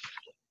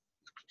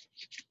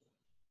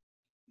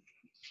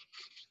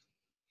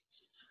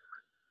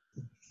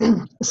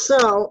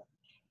 So,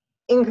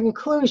 in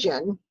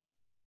conclusion,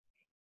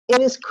 it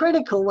is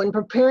critical when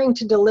preparing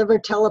to deliver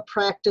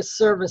telepractice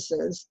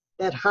services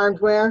that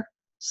hardware,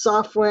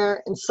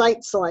 software, and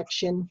site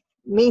selection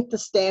meet the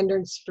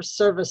standards for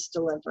service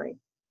delivery.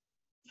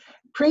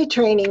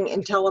 Pre-training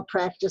in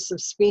telepractice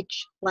of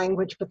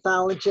speech-language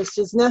pathologists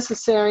is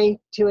necessary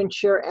to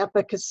ensure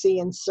efficacy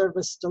in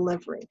service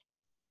delivery.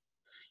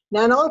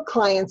 Not all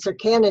clients are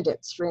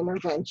candidates for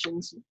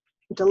interventions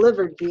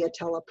delivered via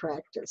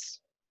telepractice.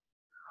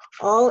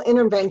 All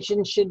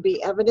interventions should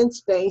be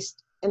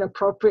evidence-based and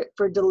appropriate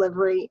for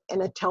delivery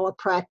in a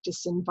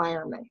telepractice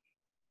environment.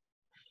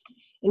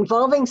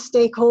 Involving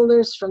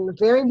stakeholders from the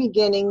very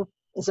beginning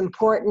is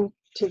important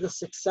to the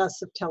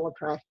success of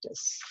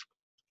telepractice.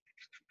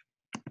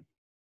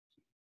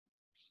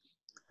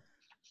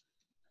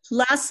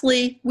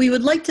 Lastly, we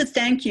would like to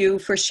thank you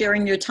for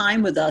sharing your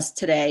time with us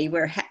today.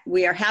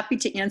 We are happy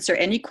to answer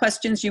any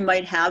questions you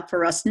might have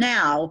for us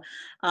now.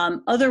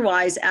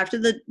 Otherwise, after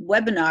the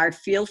webinar,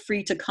 feel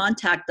free to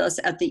contact us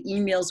at the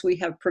emails we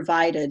have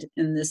provided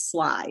in this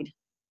slide.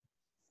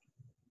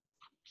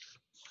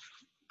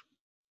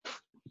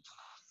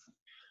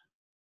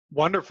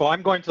 Wonderful.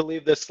 I'm going to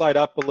leave this slide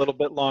up a little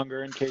bit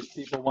longer in case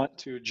people want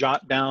to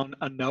jot down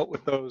a note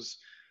with those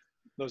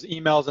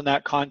emails and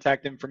that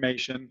contact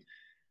information.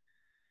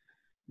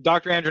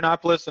 Dr.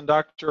 Andrianopolous and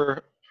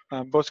Dr.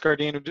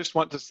 Boscardin, I just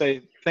want to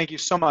say thank you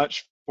so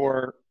much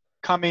for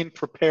coming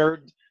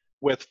prepared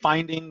with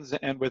findings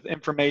and with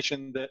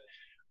information that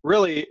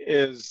really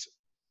is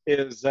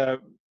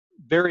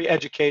very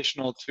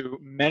educational to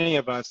many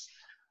of us.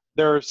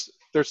 There's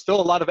there's still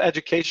a lot of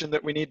education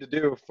that we need to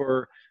do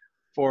for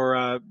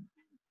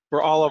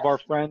all of our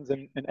friends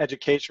in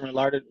education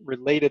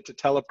related to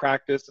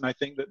telepractice, and I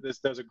think that this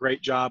does a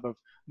great job of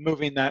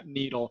moving that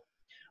needle.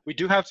 We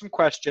do have some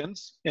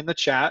questions in the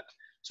chat,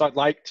 so I'd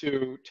like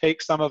to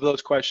take some of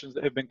those questions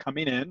that have been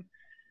coming in.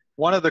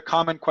 One of the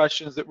common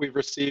questions that we've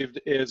received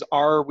is,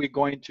 are we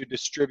going to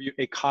distribute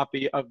a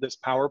copy of this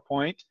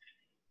PowerPoint?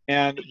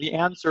 And the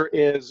answer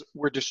is,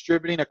 we're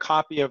distributing a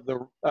copy of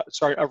the,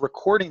 a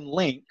recording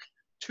link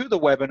to the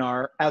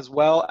webinar, as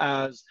well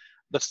as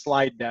the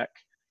slide deck.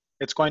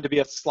 It's going to be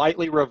a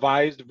slightly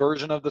revised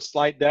version of the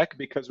slide deck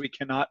because we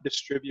cannot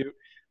distribute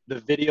the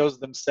videos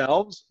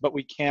themselves, but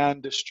we can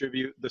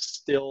distribute the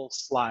still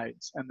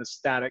slides and the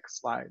static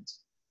slides.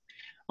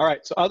 All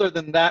right, so other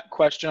than that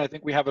question, I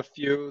think we have a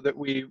few that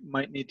we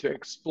might need to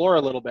explore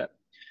a little bit.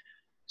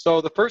 So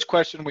the first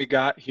question we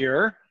got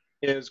here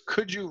is,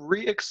 could you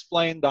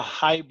re-explain the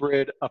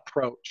hybrid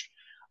approach?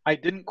 I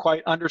didn't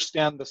quite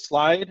understand the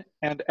slide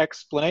and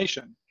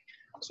explanation.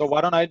 So why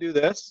don't I do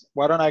this?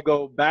 Why don't I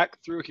go back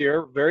through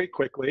here very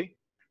quickly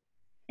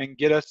and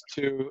get us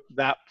to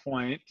that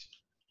point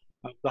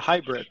of the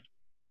hybrid.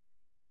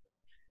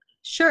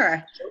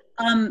 Sure.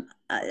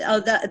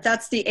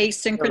 That's the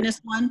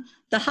asynchronous one.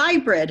 The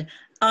hybrid.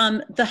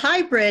 The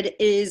hybrid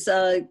is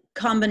a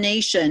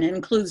combination. It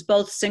includes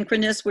both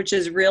synchronous, which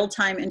is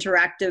real-time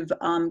interactive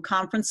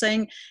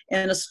conferencing,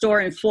 and a store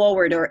and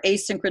forward or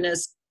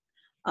asynchronous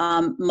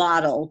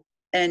model,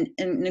 and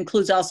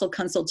includes also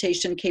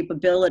consultation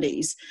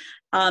capabilities.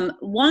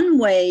 One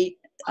way,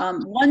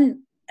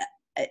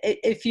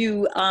 if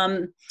you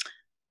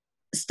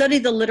study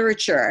the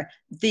literature,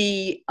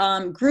 the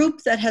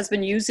group that has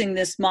been using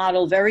this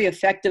model very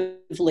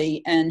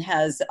effectively and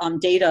has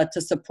data to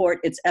support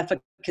its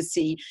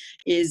efficacy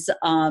is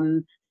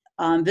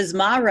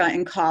Vismara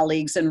and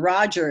colleagues and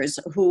Rogers,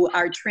 who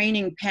are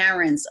training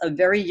parents of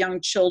very young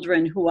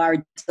children who are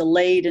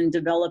delayed in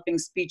developing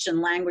speech and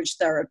language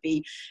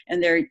therapy.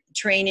 And they're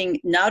training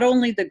not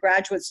only the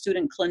graduate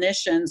student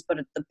clinicians, but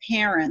the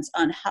parents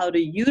on how to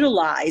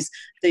utilize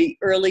the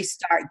Early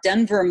Start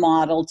Denver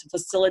model to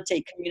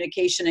facilitate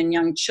communication in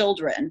young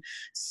children.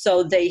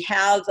 So they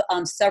have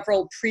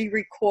several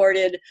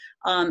pre-recorded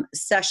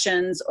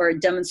sessions or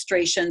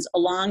demonstrations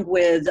along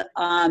with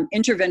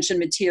intervention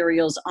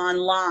materials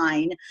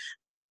online,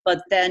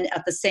 but then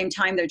at the same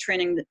time they're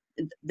training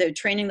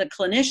the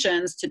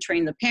clinicians to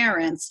train the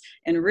parents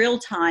in real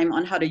time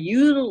on how to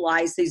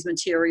utilize these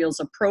materials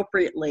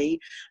appropriately.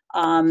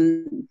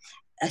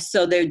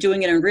 So they're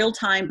doing it in real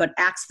time, but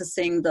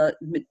accessing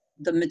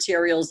the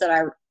materials that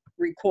are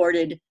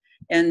recorded,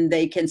 and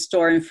they can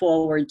store and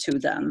forward to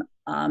them.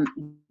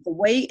 The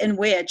way in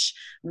which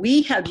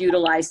we have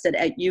utilized it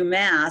at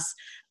UMass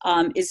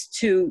is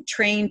to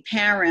train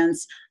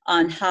parents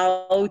on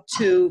how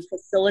to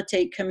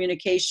facilitate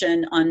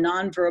communication on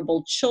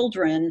nonverbal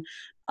children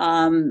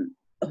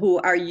who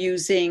are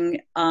using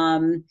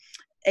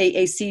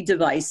AAC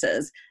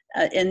devices.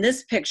 In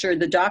this picture,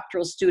 the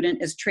doctoral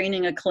student is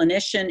training a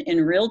clinician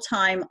in real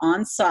time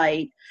on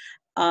site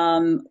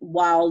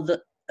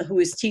who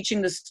is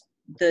teaching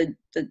the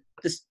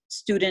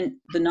student,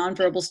 the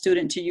nonverbal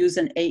student, to use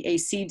an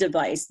AAC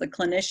device. The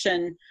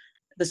clinician,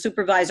 the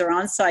supervisor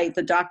on site,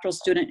 the doctoral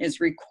student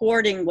is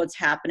recording what's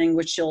happening,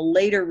 which she'll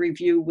later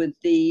review with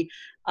the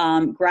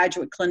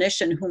graduate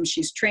clinician whom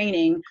she's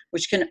training,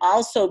 which can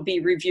also be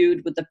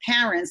reviewed with the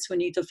parents who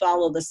need to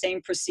follow the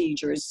same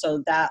procedures.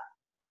 So that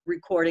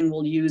recording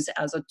will use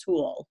as a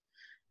tool.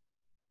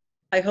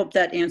 I hope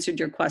that answered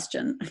your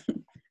question.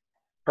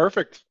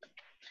 Perfect.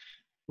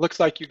 Looks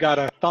like you got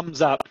a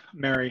thumbs up,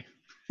 Mary.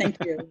 Thank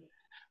you.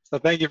 So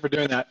thank you for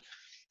doing that.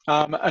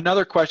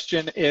 Another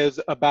question is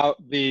about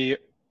the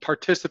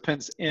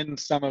participants in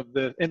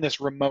this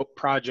remote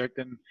project,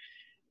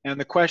 and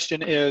the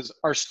question is,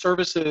 are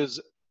services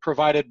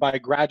provided by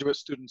graduate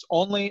students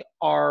only,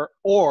 or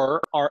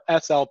are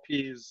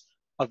SLPs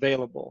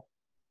available?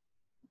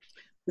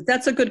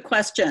 That's a good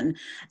question.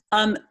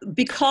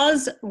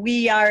 Because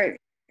we are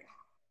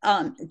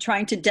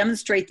trying to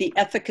demonstrate the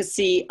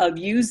efficacy of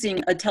using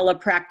a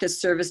telepractice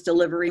service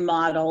delivery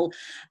model,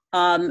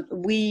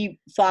 we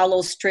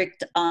follow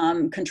strict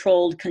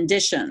controlled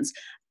conditions.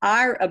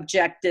 Our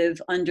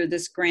objective under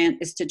this grant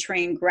is to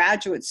train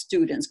graduate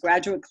students,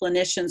 graduate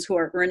clinicians who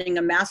are earning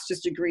a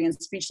master's degree in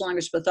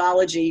speech-language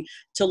pathology,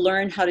 to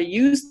learn how to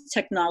use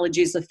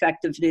technologies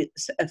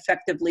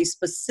effectively,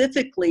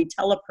 specifically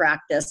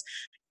telepractice,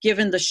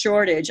 given the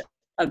shortage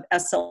of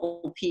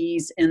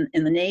SLPs in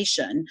the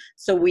nation.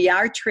 So we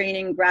are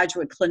training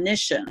graduate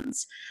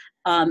clinicians.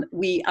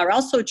 We are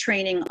also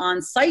training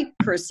on-site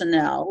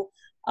personnel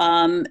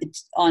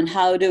on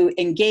how to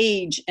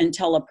engage in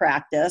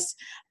telepractice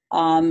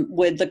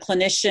with the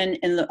clinician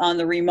on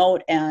the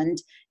remote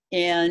end.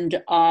 And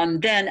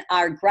then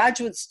our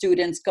graduate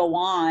students go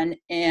on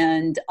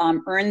and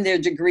earn their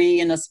degree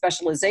in a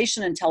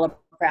specialization in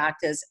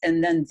telepractice,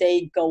 and then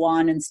they go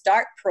on and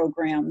start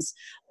programs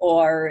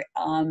or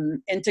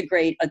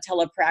integrate a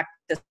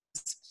telepractice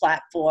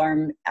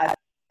platform at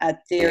at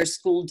their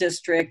school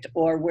district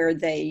or where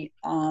they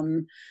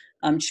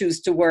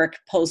choose to work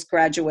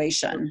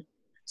post-graduation.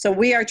 So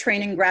we are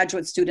training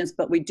graduate students,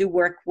 but we do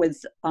work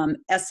with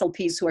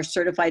SLPs who are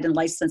certified and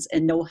licensed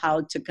and know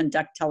how to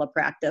conduct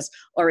telepractice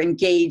or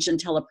engage in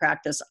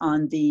telepractice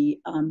on the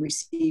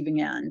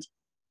receiving end.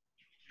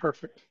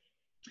 Perfect.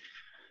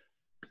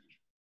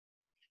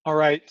 All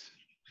right.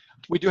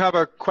 We do have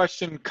a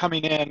question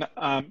coming in.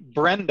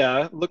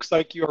 Brenda, looks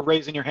like you are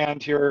raising your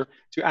hand here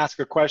to ask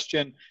a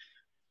question.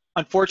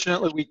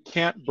 Unfortunately, we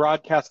can't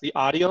broadcast the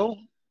audio,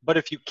 but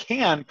if you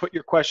can, put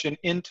your question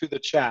into the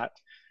chat.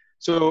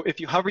 So if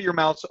you hover your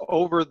mouse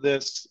over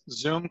this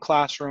Zoom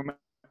Classroom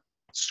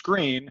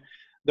screen,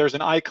 there's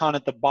an icon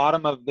at the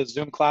bottom of the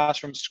Zoom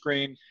Classroom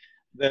screen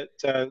that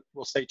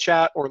will say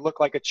chat or look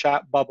like a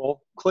chat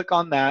bubble. Click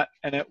on that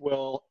and it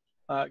will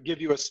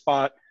give you a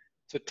spot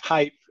to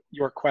type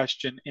your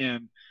question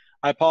in.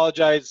 I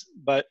apologize,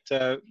 but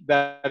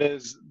that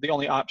is the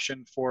only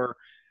option for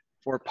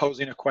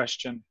posing a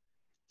question.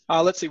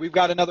 Let's see, we've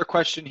got another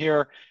question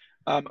here.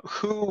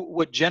 Who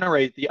would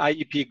generate the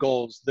IEP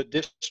goals, the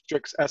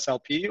district's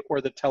SLP or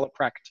the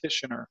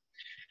telepractitioner?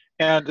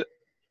 And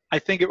I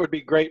think it would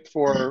be great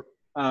for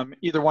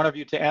either one of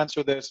you to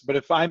answer this, but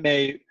if I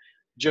may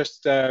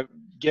just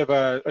give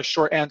a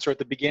short answer at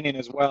the beginning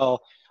as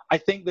well. I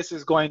think this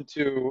is going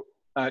to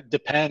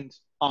depend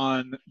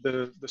on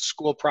the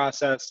school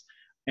process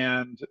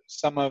and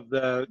some of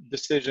the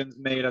decisions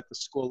made at the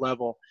school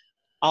level.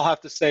 I'll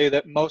have to say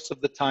that most of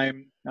the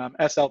time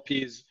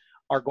SLPs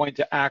are going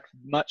to act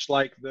much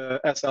like the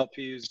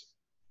SLPs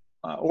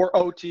or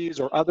OTs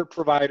or other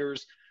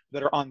providers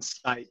that are on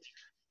site.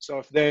 So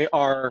if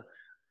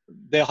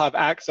they'll have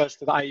access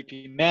to the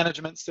IEP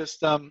management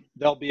system,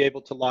 they'll be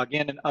able to log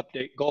in and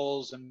update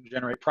goals and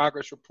generate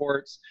progress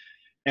reports,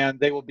 and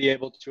they will be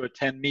able to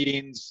attend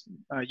meetings,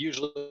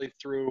 usually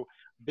through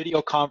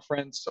video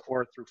conference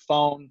or through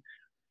phone.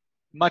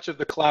 Much of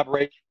the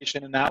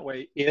collaboration in that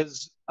way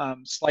is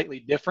slightly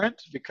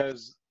different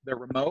because they're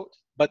remote,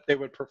 but they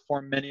would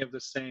perform many of the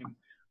same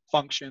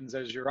functions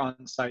as your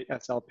on-site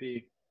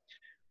SLP.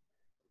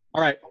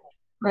 All right.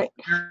 Right.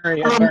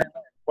 Mary,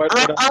 what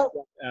else do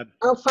you add?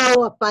 I'll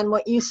follow up on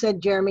what you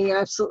said, Jeremy. You're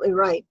absolutely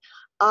right.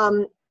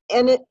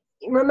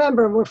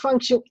 Remember,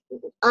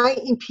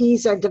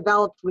 IEPs are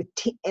developed with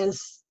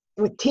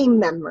team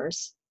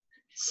members.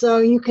 So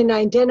you can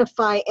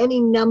identify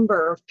any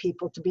number of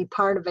people to be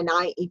part of an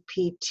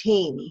IEP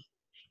team.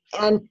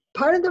 And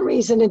part of the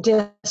reason a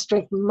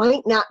district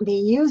might not be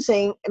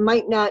using,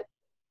 might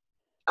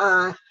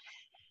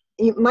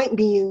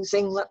be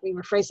using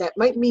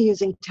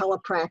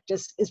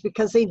telepractice is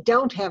because they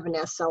don't have an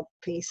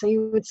SLP. So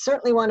you would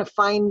certainly want to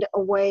find a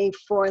way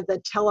for the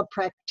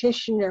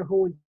telepractitioner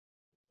who would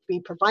be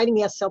providing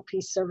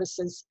SLP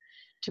services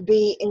to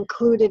be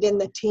included in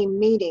the team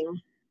meeting,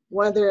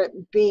 whether it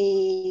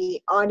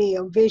be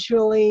audio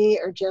visually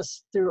or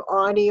just through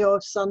audio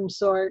of some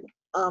sort.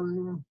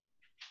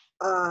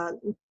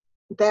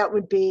 That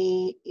would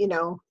be,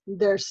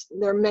 there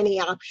are many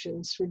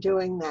options for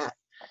doing that.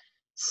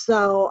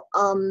 So,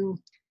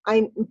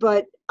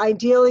 but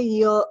ideally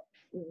you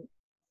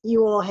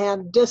will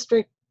have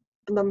the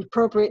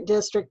appropriate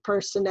district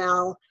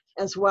personnel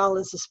as well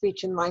as a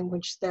speech and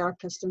language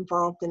therapist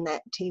involved in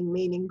that team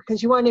meeting,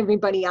 because you want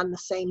everybody on the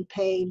same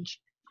page,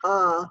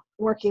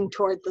 working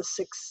toward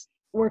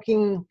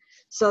working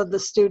so the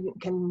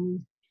student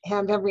can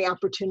have every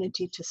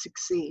opportunity to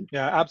succeed.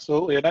 Yeah,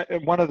 absolutely.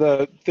 And one of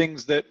the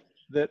things that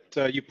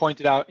you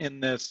pointed out in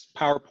this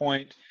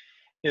PowerPoint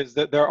is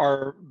that there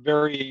are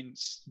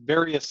various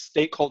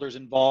stakeholders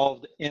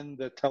involved in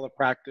the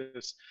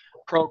telepractice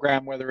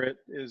program, whether it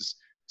is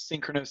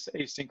synchronous,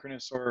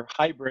 asynchronous, or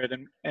hybrid.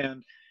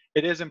 And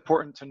it is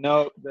important to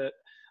note that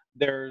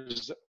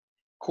there's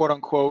quote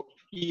unquote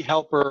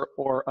e-helper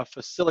or a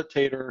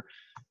facilitator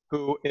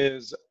who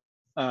is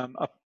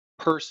a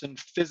person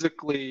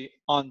physically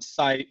on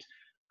site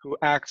who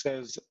acts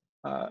as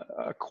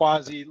a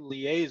quasi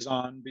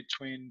liaison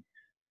between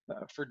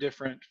for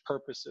different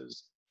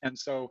purposes. And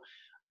so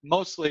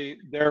mostly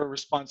their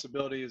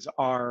responsibilities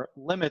are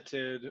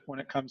limited when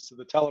it comes to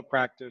the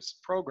telepractice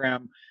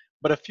program,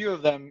 but a few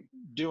of them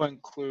do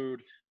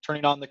include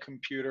turning on the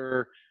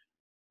computer,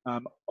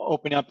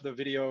 opening up the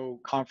video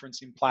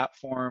conferencing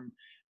platform,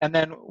 and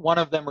then one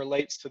of them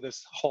relates to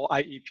this whole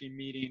IEP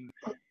meeting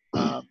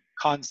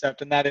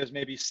concept, and that is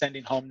maybe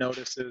sending home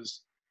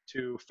notices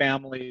to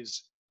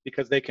families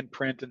because they can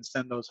print and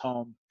send those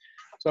home.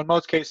 So in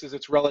most cases,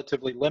 it's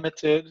relatively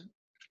limited,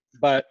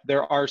 but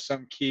there are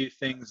some key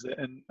things that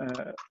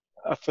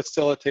a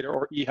facilitator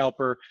or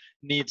e-helper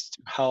needs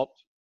to help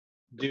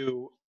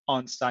do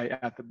on site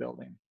at the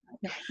building.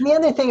 The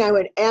other thing I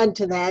would add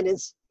to that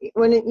is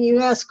when you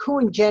ask who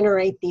would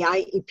generate the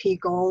IEP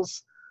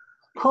goals,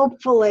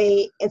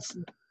 hopefully it's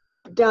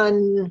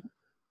done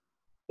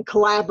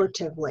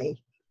collaboratively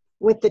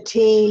with the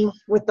team,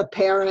 with the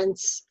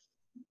parents,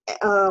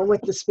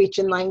 with the speech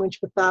and language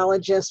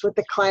pathologist, with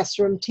the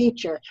classroom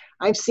teacher.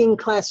 I've seen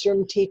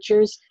classroom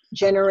teachers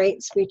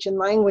generate speech and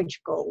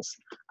language goals.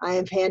 I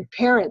have had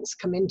parents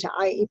come into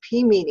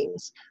IEP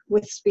meetings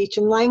with speech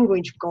and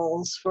language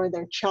goals for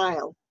their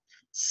child.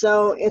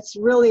 So it's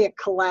really a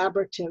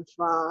collaborative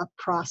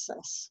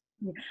process.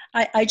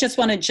 I just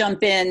want to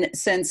jump in,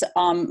 since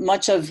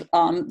much of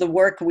the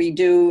work we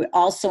do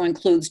also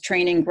includes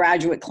training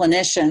graduate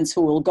clinicians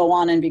who will go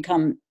on and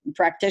become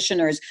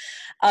practitioners.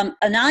 An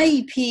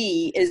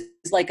IEP is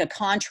like a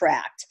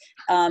contract.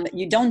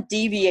 You don't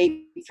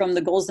deviate from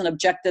the goals and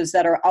objectives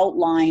that are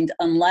outlined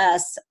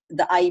unless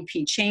the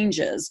IEP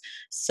changes.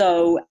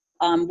 So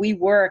we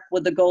work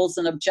with the goals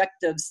and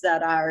objectives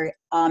that are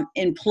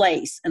in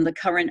place in the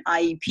current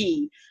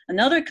IEP.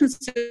 Another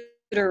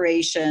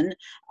consideration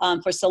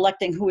for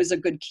selecting who is a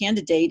good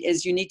candidate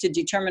is you need to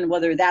determine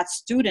whether that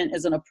student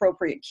is an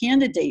appropriate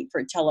candidate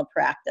for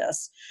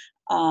telepractice.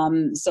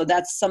 So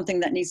that's something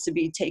that needs to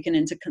be taken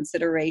into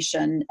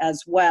consideration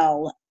as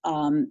well,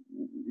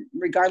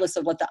 regardless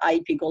of what the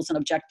IEP goals and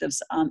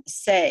objectives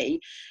say,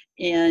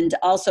 and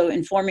also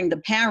informing the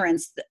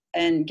parents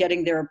and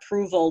getting their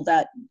approval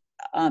that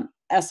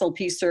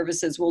SLP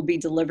services will be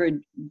delivered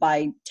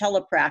by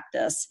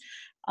telepractice.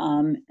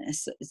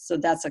 So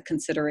that's a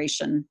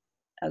consideration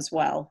as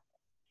well.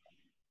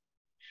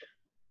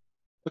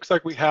 Looks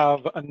like we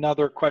have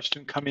another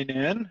question coming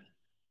in.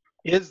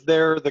 Is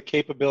there the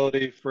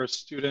capability for a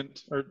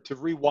student or to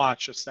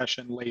rewatch a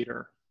session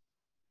later?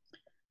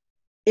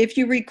 If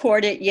you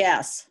record it,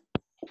 yes.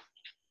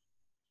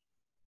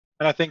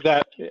 And I think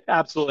that,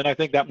 absolutely, and I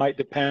think that might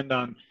depend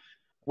on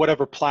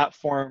whatever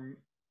platform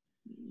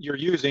you're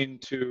using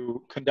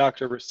to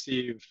conduct or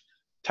receive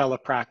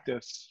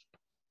telepractice,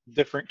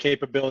 different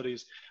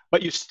capabilities.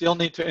 But you still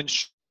need to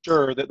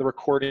ensure that the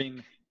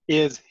recording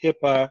is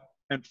HIPAA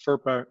and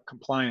FERPA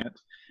compliant.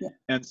 Yeah.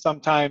 And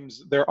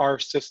sometimes there are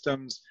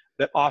systems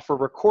that offer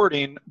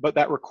recording, but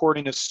that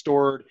recording is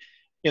stored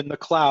in the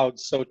cloud,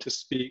 so to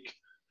speak.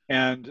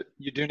 And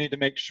you do need to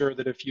make sure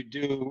that if you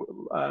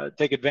do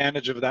take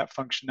advantage of that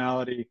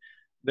functionality,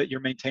 that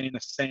you're maintaining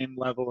the same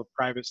level of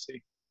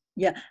privacy.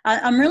 Yeah,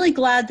 I'm really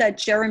glad that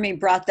Jeremy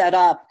brought that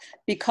up,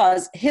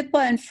 because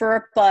HIPAA and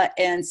FERPA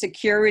and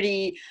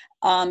security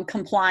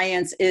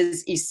compliance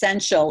is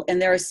essential,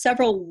 and there are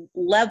several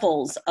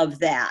levels of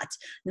that.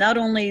 Not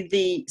only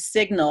the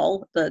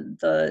signal,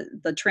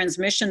 the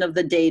transmission of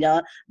the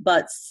data,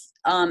 but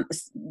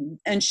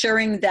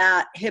ensuring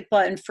that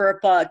HIPAA and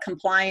FERPA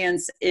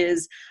compliance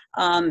is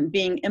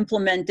being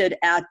implemented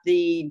at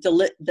the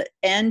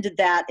end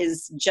that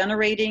is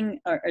generating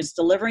or is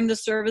delivering the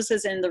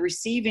services, and the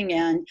receiving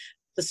end,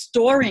 the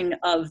storing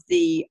of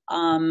the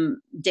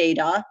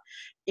data,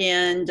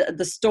 and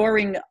the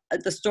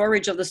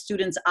storage of the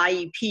student's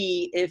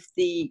IEP if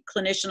the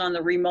clinician on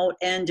the remote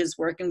end is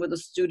working with a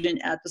student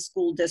at the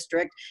school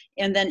district.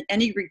 And then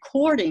any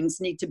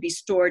recordings need to be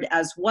stored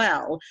as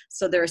well.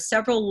 So there are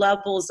several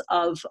levels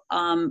of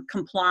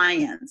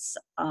compliance,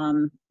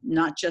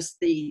 not just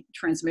the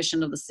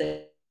transmission of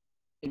the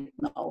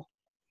signal.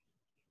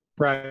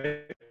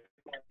 Right.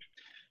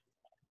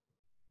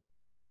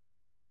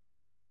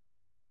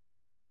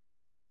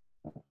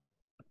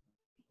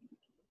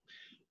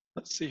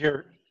 Let's see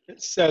here.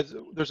 It says,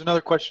 there's another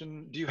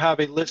question. Do you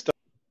have a list of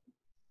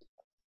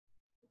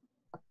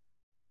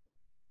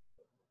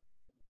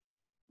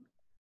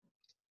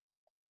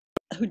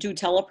who do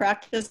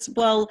telepractice?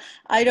 Well,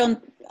 I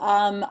don't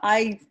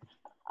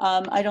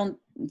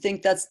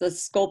think that's the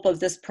scope of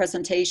this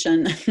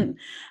presentation,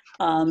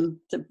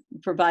 to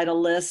provide a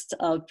list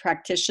of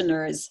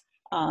practitioners.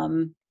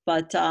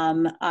 But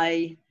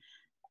I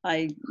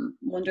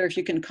wonder if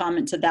you can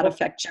comment to that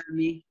effect,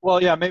 Jeremy.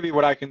 Well, yeah, maybe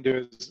what I can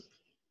do is,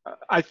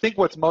 I think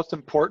what's most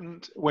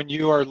important when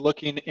you are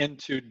looking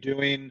into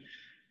doing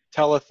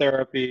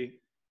teletherapy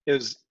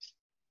is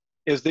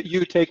that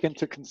you take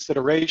into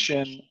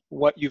consideration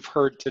what you've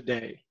heard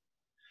today.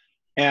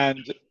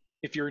 And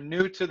if you're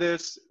new to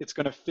this, it's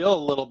going to feel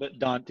a little bit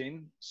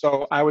daunting.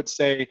 So I would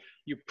say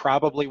you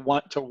probably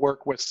want to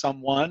work with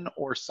someone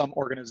or some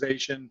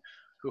organization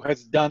who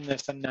has done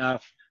this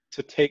enough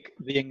to take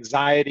the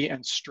anxiety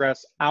and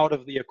stress out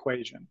of the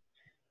equation.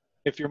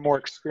 If you're more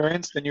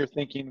experienced, then you're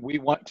thinking, we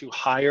want to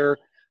hire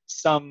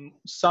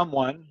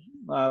someone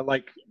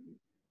like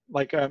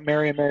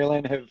Mary and Mary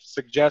Lynn have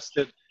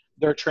suggested.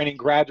 They're training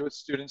graduate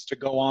students to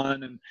go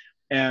on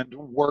and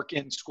work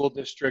in school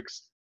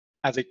districts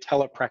as a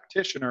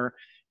telepractitioner.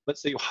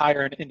 Let's say you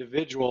hire an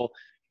individual,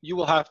 you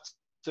will have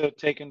to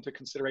take into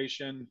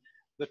consideration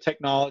the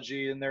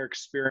technology and their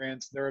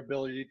experience, their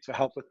ability to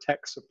help with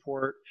tech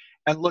support,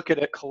 and look at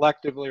it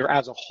collectively or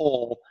as a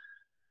whole,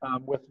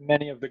 with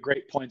many of the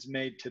great points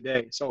made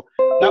today. So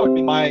that would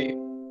be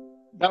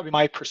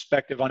my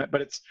perspective on it.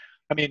 But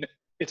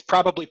it's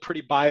probably pretty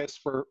biased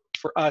for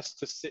us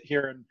to sit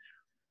here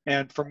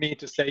and for me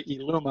to say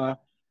eLuma.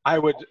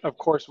 Of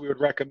course, we would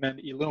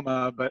recommend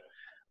eLuma, but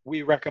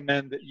we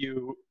recommend that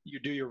you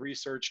do your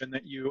research and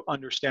that you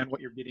understand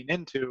what you're getting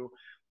into.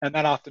 And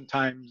that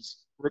oftentimes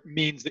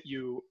means that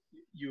you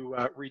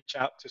reach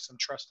out to some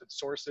trusted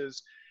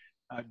sources,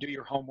 do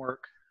your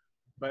homework.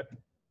 But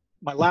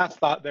my last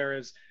thought there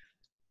is,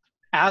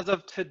 as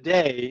of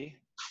today,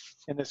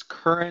 in this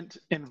current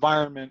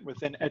environment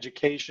within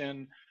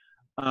education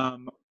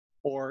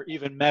or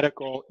even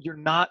medical, you're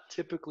not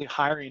typically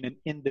hiring an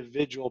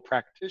individual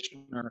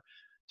practitioner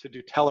to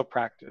do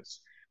telepractice.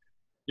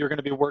 You're going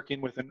to be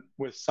working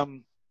with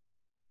some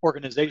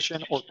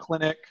organization or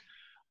clinic,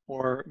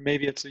 or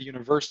maybe it's a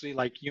university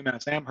like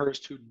UMass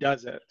Amherst who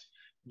does it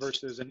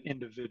versus an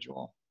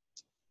individual.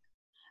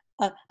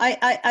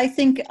 I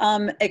think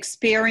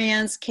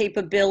experience,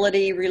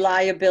 capability,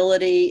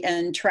 reliability,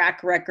 and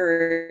track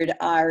record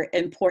are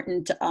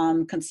important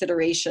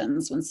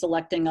considerations when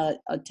selecting a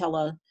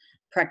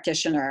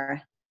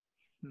telepractitioner.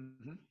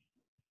 Mm-hmm.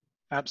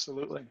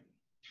 Absolutely.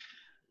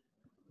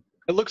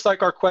 It looks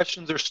like our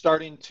questions are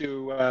starting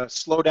to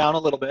slow down a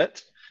little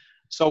bit.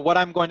 So what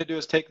I'm going to do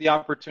is take the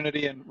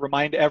opportunity and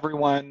remind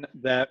everyone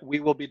that we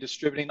will be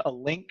distributing a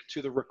link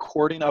to the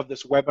recording of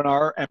this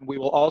webinar, and we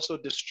will also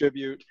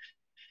distribute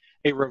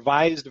a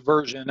revised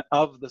version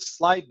of the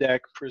slide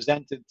deck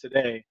presented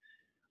today.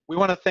 We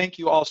want to thank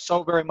you all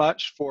so very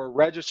much for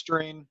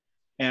registering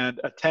and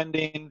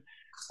attending.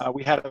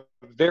 We had a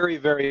very,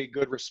 very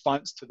good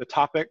response to the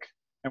topic,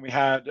 and we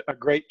had a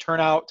great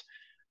turnout,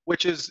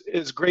 which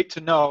is great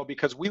to know,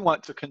 because we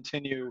want to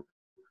continue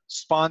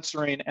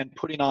sponsoring and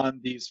putting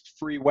on these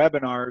free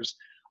webinars.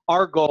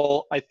 Our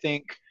goal, I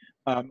think,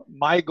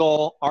 my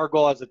goal, our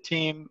goal as a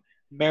team,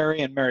 Mary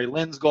and Mary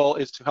Lynn's goal,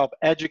 is to help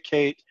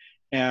educate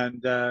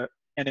and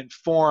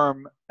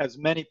inform as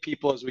many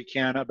people as we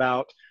can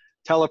about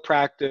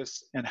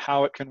telepractice and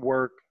how it can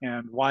work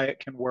and why it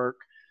can work.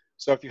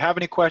 So if you have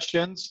any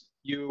questions,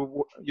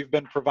 you've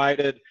been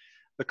provided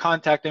the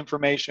contact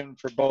information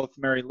for both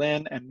Mary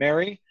Lynn and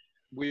Mary.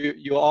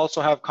 You'll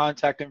also have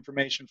contact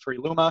information for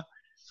eLuma,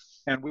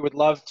 and we would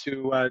love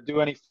to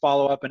do any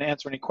follow-up and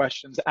answer any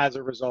questions as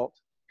a result.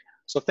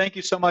 So thank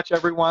you so much,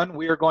 everyone.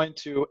 We are going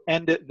to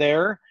end it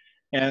there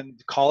and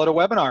call it a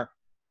webinar.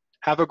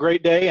 Have a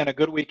great day and a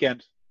good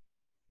weekend.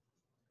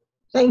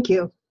 Thank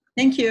you.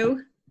 Thank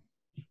you.